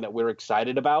offensive side that we're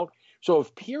excited about. So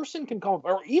if Pearson can come,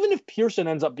 or even if Pearson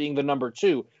ends up being the number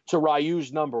 2 to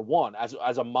Ryu's number 1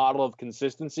 as a model of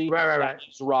consistency, right.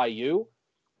 Ryu,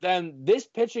 then this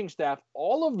pitching staff,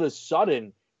 all of a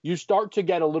sudden, you start to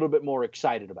get a little bit more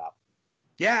excited about.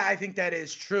 Yeah, I think that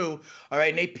is true. All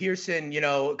right, Nate Pearson,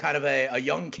 kind of a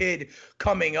young kid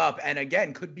coming up, and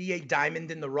again, could be a diamond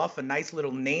in the rough, a nice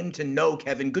little name to know,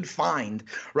 Kevin. Good find,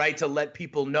 right, to let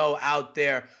people know out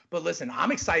there. But listen,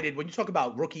 I'm excited when you talk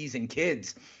about rookies and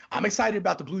kids. I'm excited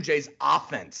about the Blue Jays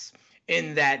offense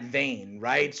in that vein,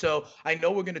 right? So I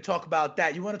know we're going to talk about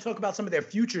that. You want to talk about some of their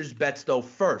futures bets, though,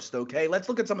 first, okay? Let's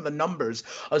look at some of the numbers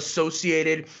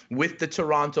associated with the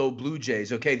Toronto Blue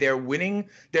Jays, okay? Their win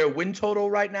total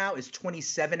right now is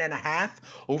 27.5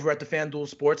 over at the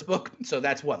FanDuel Sportsbook. So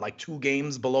that's what, like 2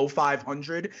 games below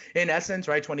 500 in essence,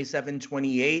 right?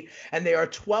 27-28. And they are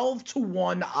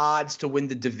 12-1 odds to win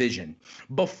the division.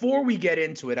 Before we get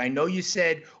into it, I know you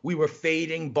said we were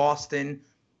fading Boston.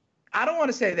 I don't want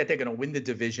to say that they're going to win the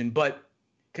division, but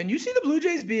can you see the Blue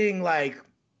Jays being like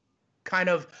kind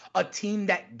of a team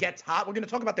that gets hot? We're going to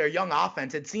talk about their young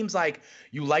offense. It seems like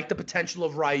you like the potential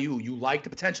of Ryu. You like the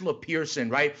potential of Pearson,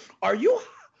 right? Are you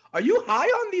high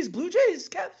on these Blue Jays,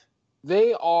 Kev?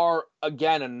 They are,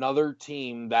 again, another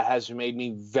team that has made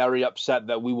me very upset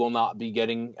that we will not be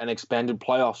getting an expanded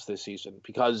playoffs this season,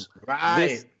 because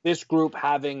this group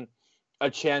having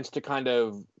a chance to kind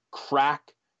of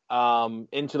crack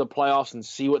into the playoffs and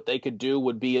see what they could do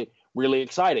would be really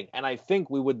exciting. And I think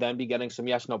we would then be getting some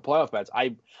yes/no playoff bets.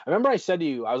 I remember I said to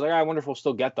you, I was like, I wonder if we'll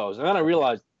still get those. And then I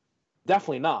realized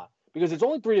definitely not, because it's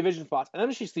only 3 division spots, and then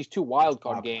it's just these 2 wild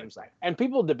card games. Right. And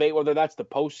people debate whether that's the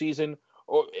postseason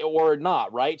or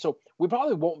not, right? So we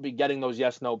probably won't be getting those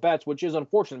yes/no bets, which is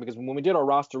unfortunate, because when we did our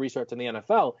roster research in the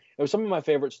NFL, it was some of my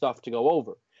favorite stuff to go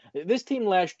over. This team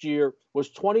last year was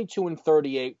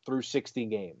 22-38 through 60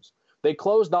 games. They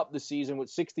closed up the season with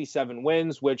 67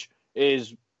 wins, which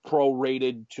is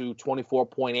prorated to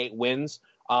 24.8 wins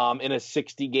in a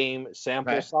 60-game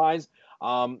sample size.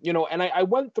 And I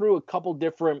went through a couple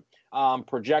different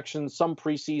projections. Some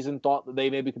preseason thought that they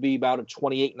maybe could be about a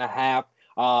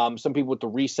 28.5. Some people with the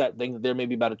reset think that they're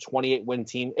maybe about a 28-win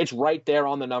team. It's right there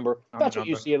on the number. That's what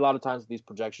you see a lot of times with these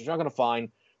projections. You're not going to find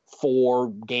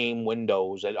 4-game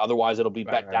windows, and otherwise it'll be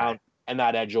bet down and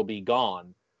that edge will be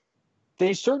gone.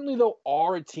 They certainly, though,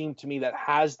 are a team to me that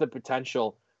has the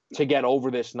potential to get over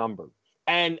this number.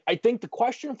 And I think the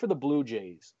question for the Blue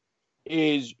Jays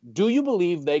is, do you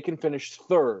believe they can finish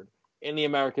 3rd in the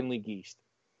American League East?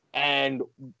 And,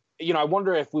 I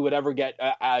wonder if we would ever get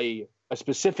a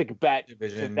specific bet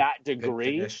to that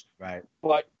degree. Right.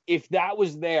 But if that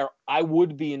was there, I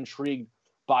would be intrigued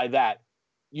by that.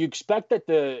 You expect that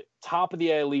the top of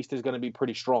the AL East is going to be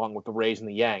pretty strong with the Rays and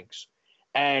the Yanks.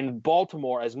 And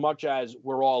Baltimore, as much as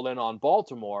we're all in on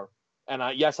Baltimore, and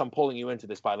yes, I'm pulling you into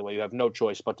this, by the way. You have no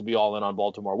choice but to be all in on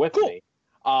Baltimore with me.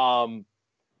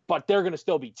 But they're going to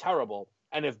still be terrible.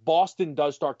 And if Boston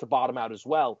does start to bottom out as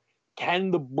well,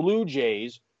 can the Blue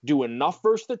Jays do enough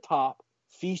versus the top,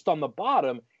 feast on the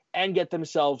bottom, and get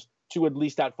themselves to at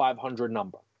least that 500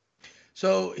 number?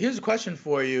 So here's a question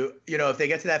for you. If they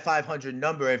get to that 500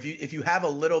 number, if you have a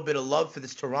little bit of love for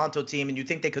this Toronto team and you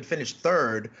think they could finish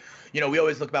 3rd, we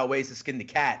always look about ways to skin the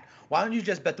cat. Why don't you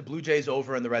just bet the Blue Jays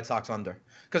over and the Red Sox under?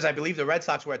 Because I believe the Red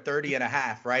Sox were at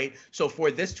 30.5, right? So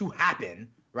for this to happen,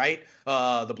 right,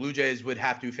 the Blue Jays would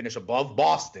have to finish above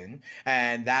Boston,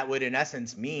 and that would in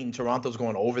essence mean Toronto's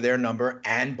going over their number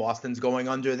and Boston's going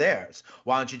under theirs.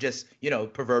 Why don't you just,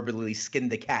 proverbially skin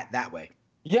the cat that way?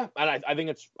 Yeah, and I think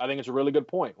it's a really good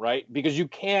point, right? Because you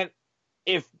can't,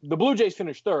 if the Blue Jays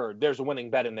finish 3rd, there's a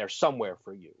winning bet in there somewhere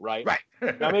for you, right?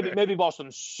 Right. Now maybe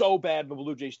Boston's so bad the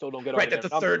Blue Jays still don't get over that the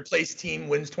numbers. 3rd place team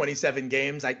wins 27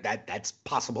 games. That's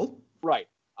possible. Right.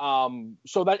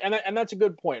 So that's a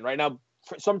good point, right? Now,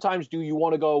 sometimes do you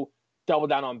want to go double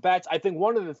down on bets? I think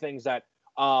one of the things that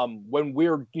when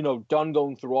we're done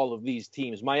going through all of these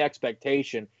teams, my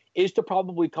expectation is to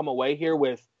probably come away here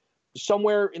with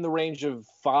somewhere in the range of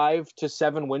 5 to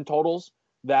 7 win totals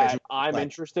that I'm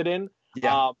interested in.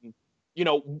 Yeah.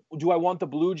 Do I want the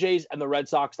Blue Jays and the Red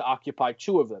Sox to occupy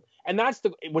 2 of them? And that's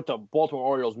with the Baltimore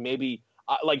Orioles, maybe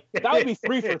that would be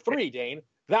 3 for 3, Dane.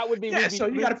 That would be so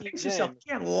you got to fix yourself.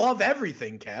 You can't love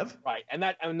everything, Kev. Right,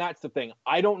 and that's the thing.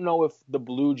 I don't know if the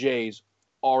Blue Jays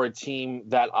are a team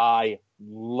that I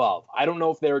love. I don't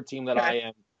know if they're a team that I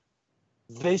am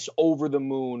this over the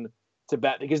moon to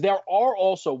bet, because there are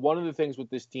also one of the things with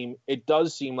this team. It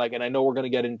does seem like, and I know we're going to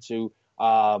get into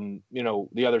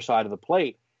the other side of the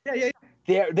plate. Yeah.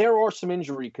 There are some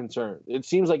injury concerns. It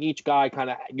seems like each guy kind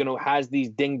of has these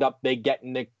dinged up. They get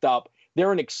nicked up.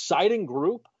 They're an exciting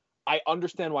group. I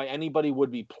understand why anybody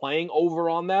would be playing over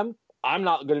on them. I'm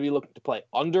not going to be looking to play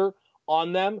under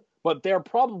on them, but they're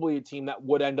probably a team that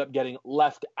would end up getting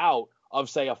left out of,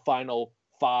 say, a final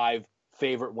 5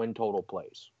 favorite win total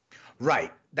plays.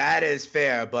 Right. That is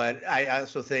fair, but I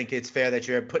also think it's fair that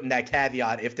you're putting that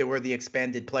caveat. If there were the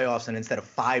expanded playoffs and instead of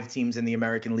 5 teams in the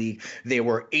American League, there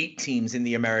were 8 teams in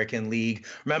the American League.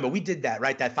 Remember, we did that,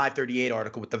 right? That 538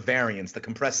 article with the variants, the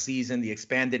compressed season, the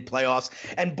expanded playoffs.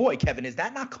 And boy, Kevin, is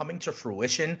that not coming to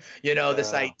fruition?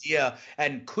 This idea.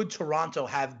 And could Toronto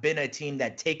have been a team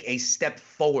that take a step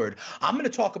forward? I'm going to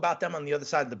talk about them on the other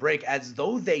side of the break as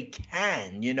though they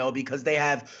can, because they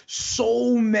have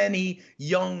so many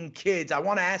young kids. I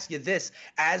want to ask you this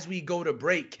as we go to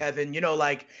break, Kevin.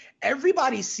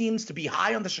 Everybody seems to be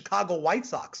high on the Chicago White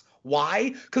Sox.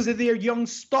 Why? Because of their young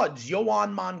studs,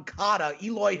 Yoan Moncada,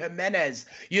 Eloy Jimenez,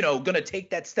 going to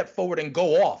take that step forward and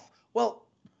go off. Well,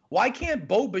 why can't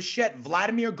Bo Bichette,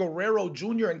 Vladimir Guerrero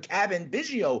Jr., and Kevin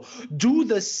Biggio do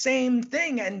the same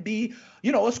thing and be,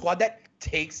 a squad that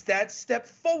takes that step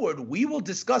forward? We will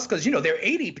discuss, because, their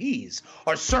ADPs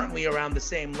are certainly around the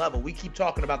same level. We keep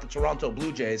talking about the Toronto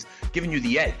Blue Jays, giving you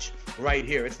the edge right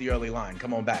here. It's the early line.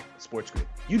 Come on back. Sports Grid.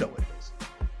 You know what it is.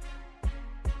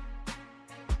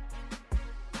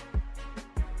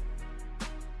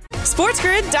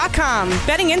 SportsGrid.com.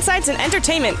 Betting insights and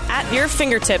entertainment at your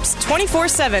fingertips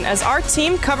 24/7 as our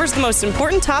team covers the most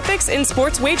important topics in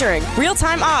sports wagering.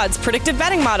 Real-time odds, predictive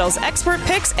betting models, expert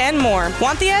picks, and more.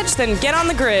 Want the edge? Then get on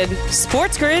the grid.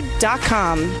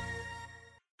 SportsGrid.com.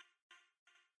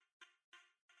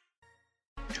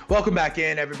 Welcome back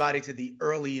in, everybody, to the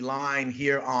early line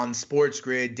here on Sports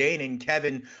Grid. Dane and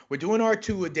Kevin, we're doing our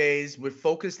two-a-days. We're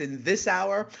focused in this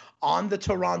hour on the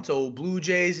Toronto Blue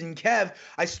Jays. And Kev,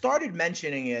 I started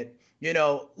mentioning it,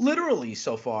 literally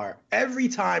so far. Every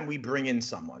time we bring in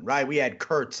someone, right? We had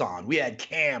Kurtz on, we had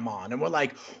Cam on, and we're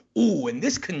like, ooh, in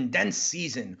this condensed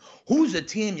season, who's a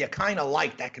team you kind of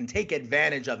like that can take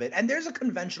advantage of it? And there's a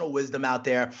conventional wisdom out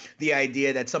there, the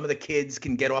idea that some of the kids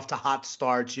can get off to hot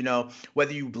starts,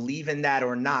 whether you believe in that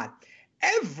or not.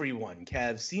 Everyone,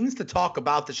 Kev, seems to talk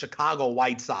about the Chicago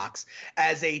White Sox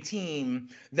as a team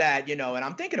that, and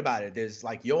I'm thinking about it. There's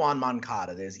like Yoan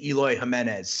Moncada, there's Eloy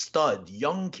Jimenez, stud,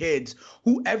 young kids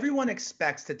who everyone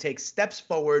expects to take steps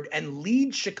forward and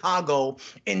lead Chicago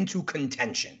into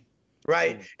contention,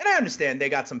 right? And I understand they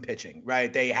got some pitching,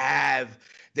 right? They have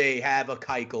a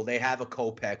Keuchel, they have a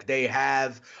Kopech, they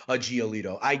have a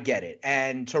Giolito. I get it.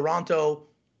 And Toronto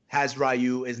has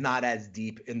Ryu, is not as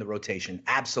deep in the rotation.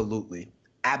 Absolutely.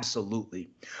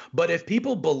 But if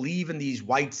people believe in these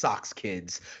White Sox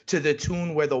kids to the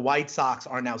tune where the White Sox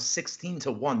are now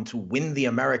 16-1 to win the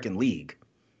American League,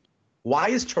 why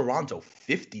is Toronto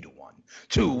 50-1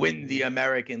 to win the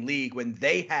American League when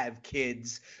they have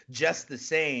kids just the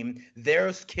same?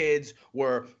 Their kids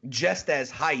were just as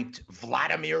hyped.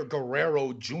 Vladimir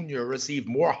Guerrero Jr. received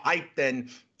more hype than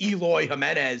Eloy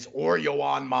Jimenez or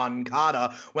Yoan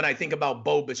Moncada. When I think about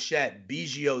Bo Bichette,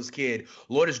 Biggio's kid,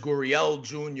 Lourdes Gurriel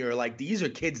Jr., like these are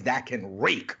kids that can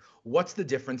rake. What's the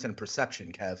difference in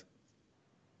perception, Kev?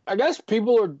 I guess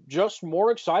people are just more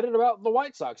excited about the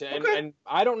White Sox. And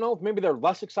I don't know if maybe they're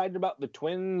less excited about the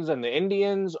Twins and the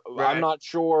Indians. Right. I'm not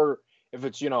sure if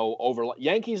it's, over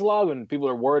Yankees love and people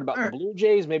are worried about the Blue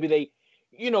Jays. Maybe they,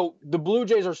 the Blue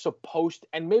Jays are supposed,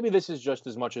 and maybe this is just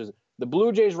as much as the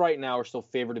Blue Jays right now are still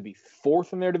favored to be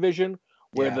fourth in their division,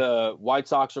 where the White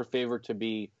Sox are favored to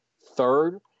be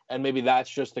third. And maybe that's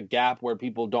just a gap where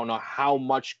people don't know how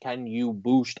much can you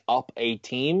boost up a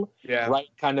team, right?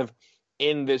 Kind of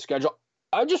in this schedule.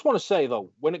 I just want to say, though,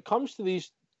 when it comes to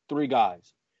these three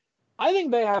guys, I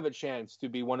think they have a chance to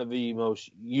be one of the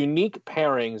most unique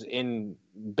pairings in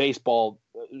baseball,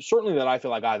 certainly that I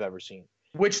feel like I've ever seen.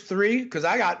 Which three? Because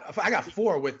I got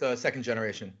four with the second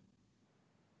generation.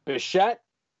 Bichette.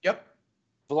 Yep.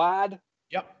 Vlad.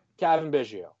 Yep. Kevin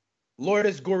Biggio.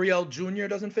 Lourdes Gurriel Jr.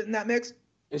 doesn't fit in that mix?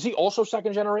 Is he also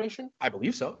second generation? I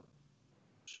believe so.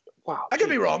 Wow. I could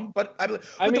be wrong, but the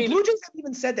Blue Jays have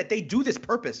even said that they do this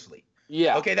purposefully.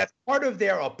 Yeah. Okay, that's part of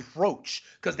their approach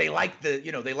because they like the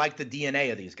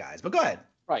DNA of these guys. But go ahead.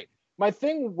 Right. My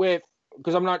thing with,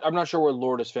 because I'm not sure where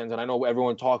Lourdes fans, and I know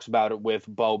everyone talks about it with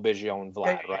Bo, Biggio, and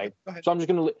Vlad, right? So I'm just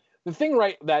gonna the thing,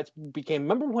 right? That became.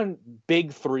 Remember when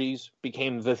big threes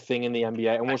became the thing in the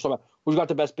NBA, and we're talking about who's got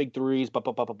the best big threes,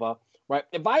 right?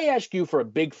 If I ask you for a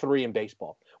big three in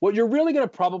baseball, what you're really gonna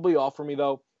probably offer me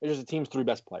though is just the team's three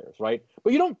best players, right?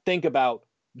 But you don't think about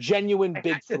genuine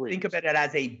big threes. Think about it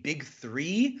as a big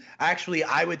three. Actually,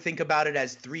 I would think about it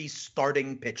as three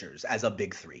starting pitchers as a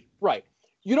big three. Right.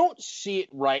 You don't see it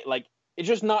right. Like, it's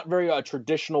just not very a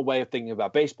traditional way of thinking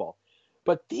about baseball.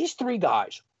 But these three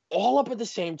guys, all up at the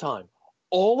same time,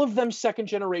 all of them second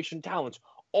generation talents,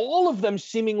 all of them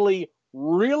seemingly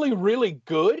really, really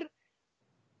good.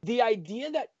 The idea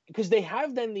that, because they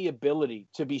have then the ability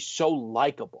to be so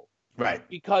likable. Right.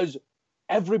 Because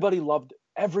everybody loved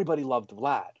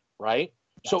Vlad, right?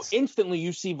 Yes. So instantly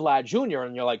you see Vlad Jr.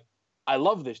 and you're like, I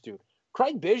love this dude.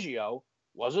 Craig Biggio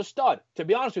was a stud. To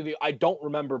be honest with you, I don't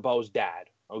remember Bo's dad,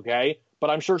 okay? But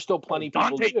I'm sure still plenty of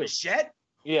people do. Dante Bichette?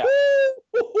 Yeah.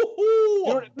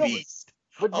 Beast.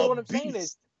 But what I'm saying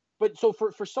is, but so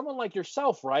for someone like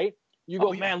yourself, right? You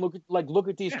go, man, look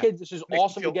at these kids. This is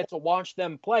awesome to get to watch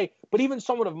them play. But even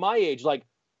someone of my age, like,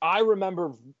 I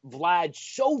remember Vlad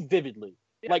so vividly.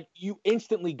 Yeah. Like, you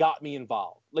instantly got me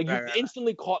involved. Like, you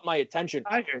instantly caught my attention.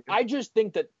 I just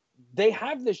think that they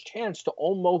have this chance to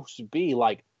almost be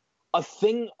like a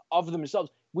thing of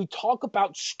themselves. We talk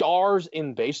about stars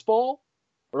in baseball,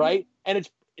 right? And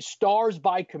it's stars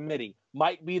by committee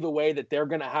might be the way that they're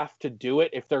going to have to do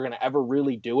it if they're going to ever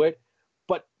really do it.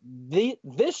 But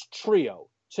this trio,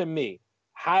 to me,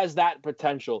 has that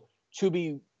potential to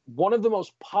be one of the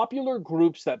most popular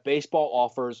groups that baseball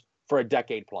offers for a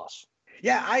decade plus.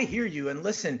 Yeah, I hear you. And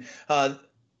listen,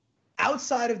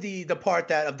 outside of the part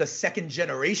that of the second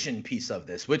generation piece of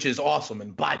this, which is awesome.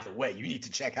 And by the way, you need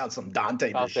to check out some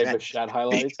Dante Bichette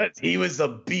highlights because he was a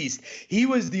beast. He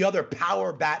was the other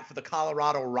power bat for the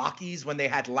Colorado Rockies when they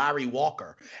had Larry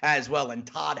Walker as well and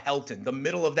Todd Helton. The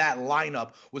middle of that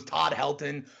lineup was Todd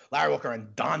Helton, Larry Walker,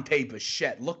 and Dante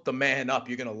Bichette. Look the man up.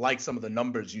 You're gonna like some of the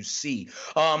numbers you see.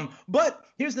 But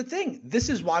here's the thing. This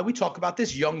is why we talk about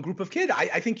this young group of kids.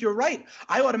 I think you're right.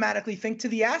 I automatically think to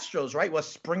the Astros, right? Well,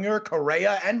 Springer,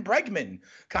 Correa, and Bregman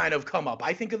kind of come up.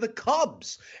 I think of the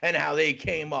Cubs and how they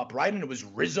came up, right? And it was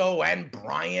Rizzo and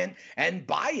Bryant and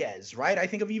Baez, right? I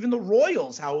think of even the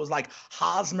Royals, how it was like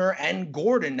Hosmer and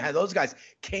Gordon, how those guys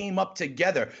came up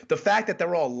together. The fact that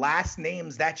they're all last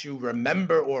names that you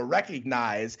remember or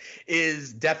recognize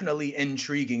is definitely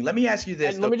intriguing. Let me ask you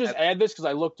this. And let me just add this because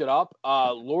I looked it up.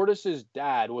 Lourdes's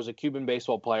dad was a Cuban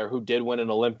baseball player who did win an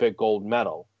Olympic gold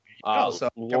medal. So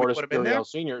Lourdes Gurriel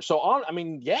Sr. So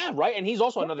right. And he's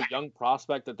also another young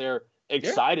prospect that they're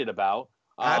excited about.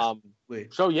 Absolutely.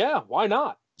 So yeah, why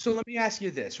not? So let me ask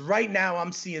you this. Right now,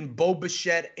 I'm seeing Bo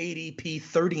Bichette ADP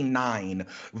 39,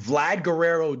 Vlad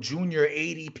Guerrero Jr.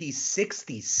 ADP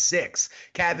 66,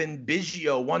 Kevin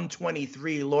Biggio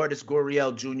 123, Lourdes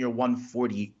Gurriel Jr.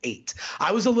 148.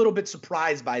 I was a little bit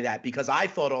surprised by that because I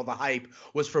thought all the hype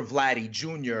was for Vladdy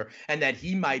Jr. and that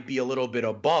he might be a little bit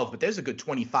above, but there's a good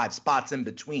 25 spots in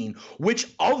between.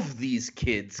 Which of these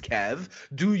kids, Kev,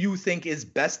 do you think is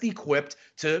best equipped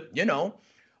to,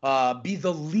 be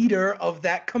the leader of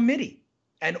that committee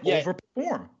and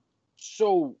overperform?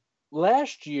 So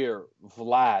last year,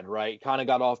 Vlad, right, kind of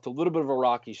got off to a little bit of a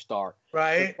rocky start.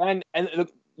 Right. And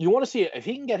you want to see if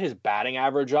he can get his batting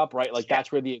average up, right? Like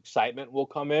that's where the excitement will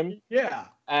come in. Yeah.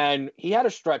 And he had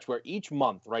a stretch where each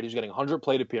month, right, he was getting 100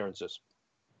 plate appearances.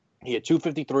 He had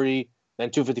 253, then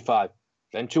 255,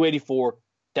 then 284,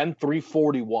 then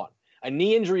 341. A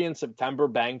knee injury in September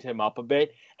banged him up a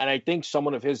bit, and I think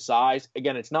someone of his size,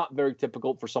 again, it's not very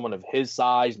typical for someone of his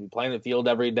size to be playing the field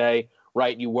every day,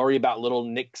 right? You worry about little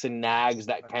nicks and nags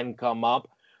that can come up,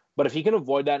 but if he can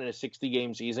avoid that in a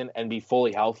 60-game season and be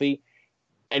fully healthy,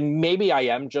 and maybe I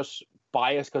am just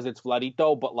biased because it's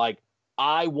Vladito, but like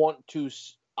I want to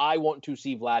see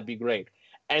Vlad be great,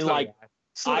 and I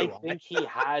think he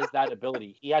has that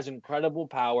ability. He has incredible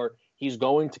power. He's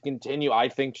going to continue, I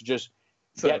think, to just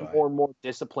get more and more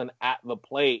discipline at the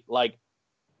plate. Like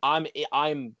I'm in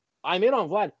on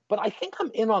Vlad, but I think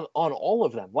I'm in on all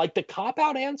of them. Like the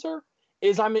cop-out answer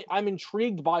is I'm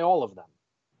intrigued by all of them.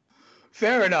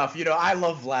 Fair enough. I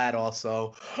love Vlad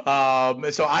also.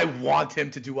 So I want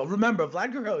him to do well. Remember,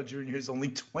 Vlad Guerrero Jr. is only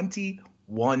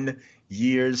 21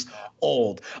 years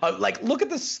old. Look at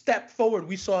the step forward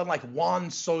we saw in Juan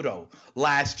Soto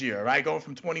last year, right? Going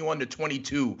from 21 to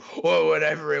 22 or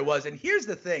whatever it was. And here's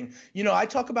the thing, I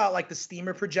talk about the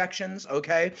steamer projections.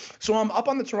 Okay. So I'm up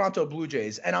on the Toronto Blue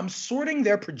Jays and I'm sorting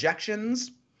their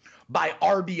projections by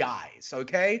RBIs.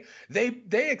 Okay.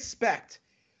 They expect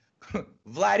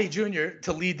Vladdy Jr.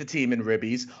 to lead the team in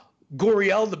ribbies,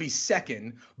 Gurriel to be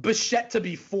second, Bichette to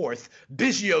be fourth,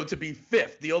 Biggio to be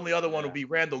fifth. The only other one would be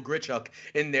Randall Grichuk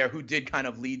in there, who did kind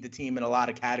of lead the team in a lot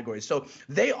of categories. So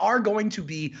they are going to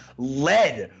be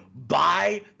led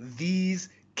by these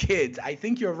kids. I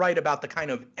think you're right about the kind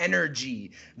of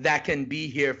energy that can be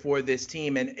here for this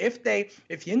team. And if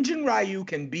Hyun-Jin Ryu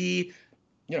can be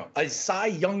a Cy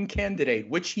Young candidate,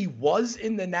 which he was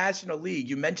in the National League.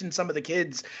 You mentioned some of the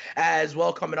kids as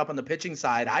well coming up on the pitching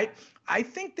side. I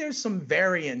think there's some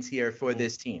variance here for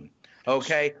this team.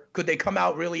 Okay. Could they come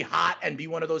out really hot and be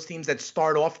one of those teams that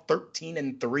start off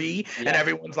 13-3 and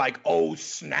everyone's like, oh,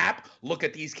 snap, look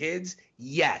at these kids?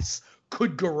 Yes.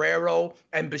 Could Guerrero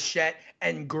and Bichette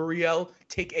and Gurriel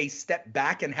take a step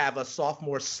back and have a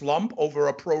sophomore slump over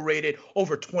a prorated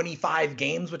over 25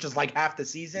 games, which is like half the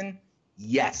season?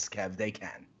 Yes, Kev, they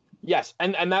can. Yes,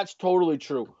 and that's totally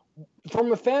true.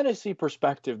 From a fantasy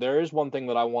perspective, there is one thing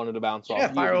that I wanted to bounce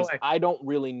off. Fire away. I don't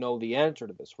really know the answer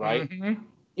to this, right?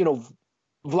 Mm-hmm.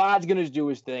 Vlad's going to do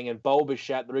his thing, and Bo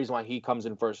Bichette, the reason why he comes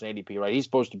in first in ADP, right? He's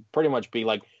supposed to pretty much be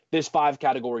like this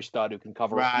 5-category stud who can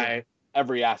cover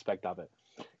every aspect of it.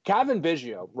 Kevin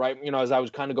Biggio, right? As I was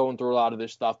kind of going through a lot of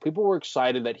this stuff, people were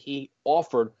excited that he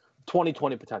offered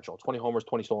 20-20 potential, 20 homers,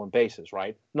 20 stolen bases,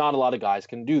 right? Not a lot of guys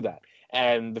can do that.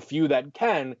 And the few that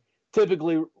can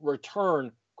typically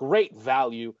return great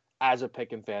value as a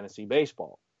pick in fantasy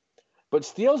baseball. But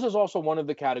steals is also one of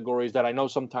the categories that I know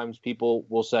sometimes people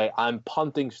will say, I'm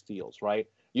punting steals, right?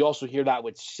 You also hear that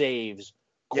with saves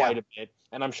quite a bit.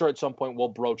 And I'm sure at some point we'll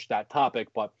broach that topic.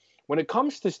 But when it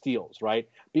comes to steals, right,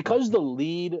 because the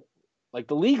league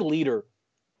leader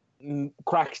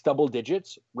cracks double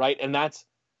digits, right? And that's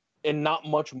and not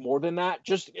much more than that.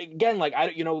 Just again, like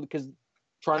because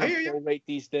trying to prorate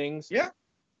these things. Yeah.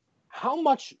 How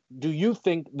much do you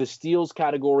think the steals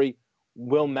category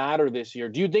will matter this year?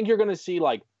 Do you think you're going to see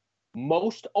like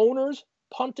most owners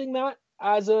punting that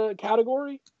as a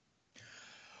category?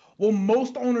 Well,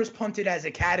 most owners punted as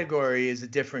a category is a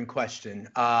different question.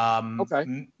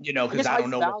 Okay. Because I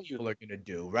don't know what people are going to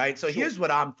do, right? So here's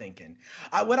what I'm thinking.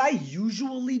 What I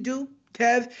usually do,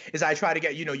 Kev, is I try to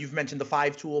get, you've mentioned the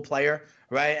 5-tool player,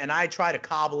 right? And I try to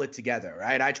cobble it together,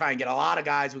 right? I try and get a lot of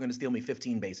guys who are going to steal me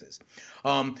 15 bases.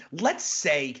 Let's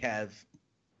say, Kev,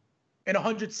 in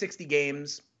 160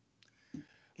 games,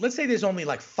 let's say there's only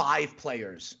like 5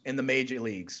 players in the major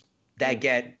leagues that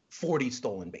get 40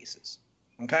 stolen bases.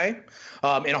 Okay,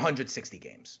 in 160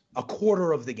 games, a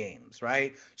quarter of the games,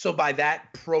 right? So by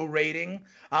that prorating,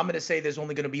 I'm going to say there's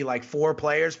only going to be like 4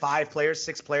 players, 5 players,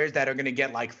 6 players that are going to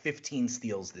get like 15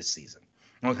 steals this season.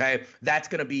 Okay, that's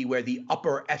going to be where the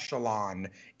upper echelon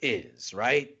is,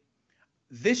 right?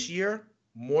 This year,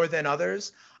 more than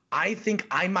others, I think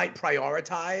I might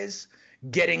prioritize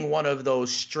getting one of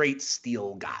those straight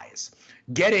steal guys.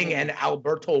 Getting an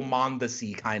Alberto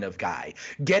Mondesi kind of guy,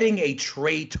 getting a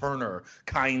Trey Turner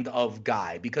kind of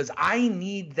guy, because I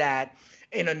need that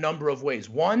in a number of ways.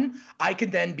 One, I can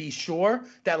then be sure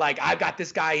that like I've got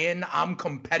this guy in, I'm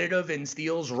competitive in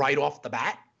steals right off the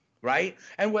bat, right?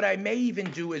 And what I may even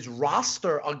do is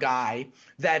roster a guy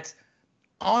that's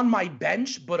on my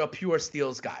bench, but a pure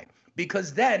steals guy,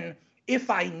 because then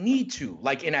if I need to,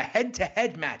 like in a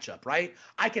head-to-head matchup, right,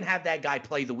 I can have that guy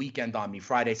play the weekend on me,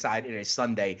 Friday, Saturday,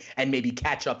 Sunday, and maybe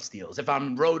catch up steals. If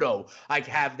I'm roto, I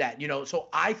have that, So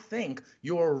I think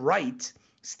you're right.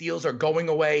 Steals are going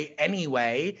away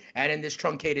anyway, and in this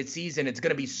truncated season, it's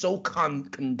going to be so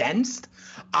condensed.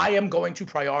 I am going to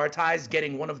prioritize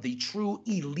getting one of the true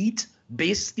elite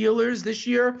base stealers this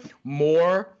year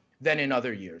more than in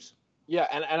other years. Yeah,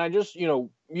 and I just,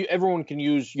 everyone can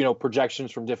use,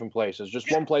 projections from different places. Just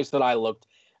one place that I looked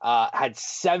had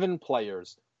 7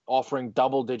 players offering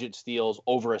double-digit steals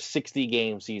over a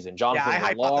 60-game season. Jonathan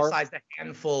Villar. I hypothesized a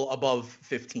handful above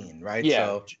 15, right? Yeah,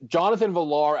 so. Jonathan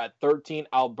Villar at 13,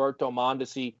 Alberto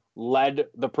Mondesi led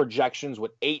the projections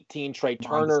with 18. Trey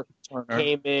Turner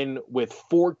came in with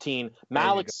 14.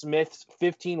 Malik Smith's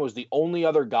 15 was the only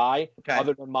other guy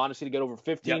other than Mondesi to get over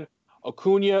 15. Yep.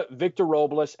 Acuna, Victor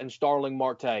Robles, and Starling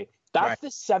Marte. That's the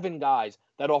 7 guys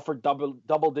that offer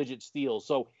double-digit steals.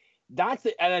 So and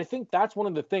I think that's one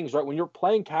of the things, right? When you're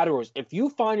playing categories, if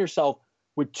you find yourself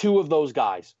with 2 of those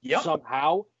guys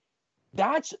somehow,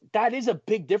 that is a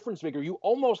big difference maker. You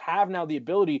almost have now the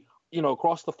ability,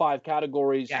 across the 5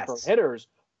 categories for hitters,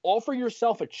 offer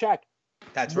yourself a check.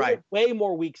 That's right. Way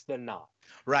more weeks than not.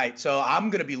 Right. So I'm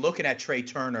going to be looking at Trey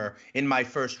Turner in my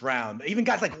first round. Even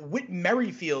guys like Whit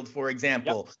Merrifield, for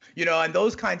example, and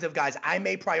those kinds of guys, I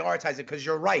may prioritize it because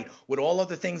you're right. With all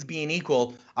other things being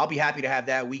equal, I'll be happy to have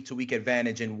that week-to-week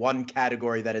advantage in one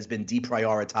category that has been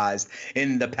deprioritized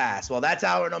in the past. Well, that's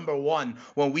hour number 1.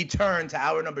 When we turn to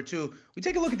hour number 2, we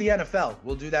take a look at the NFL.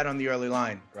 We'll do that on the early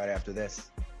line right after this.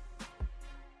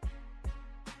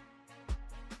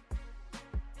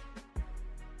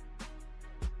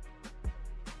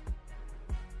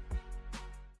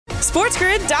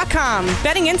 SportsGrid.com.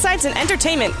 Betting insights and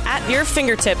entertainment at your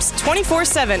fingertips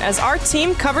 24/7 as our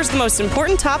team covers the most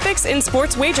important topics in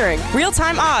sports wagering.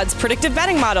 Real-time odds, predictive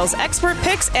betting models, expert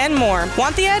picks, and more.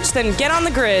 Want the edge? Then get on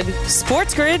the grid.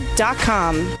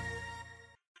 SportsGrid.com.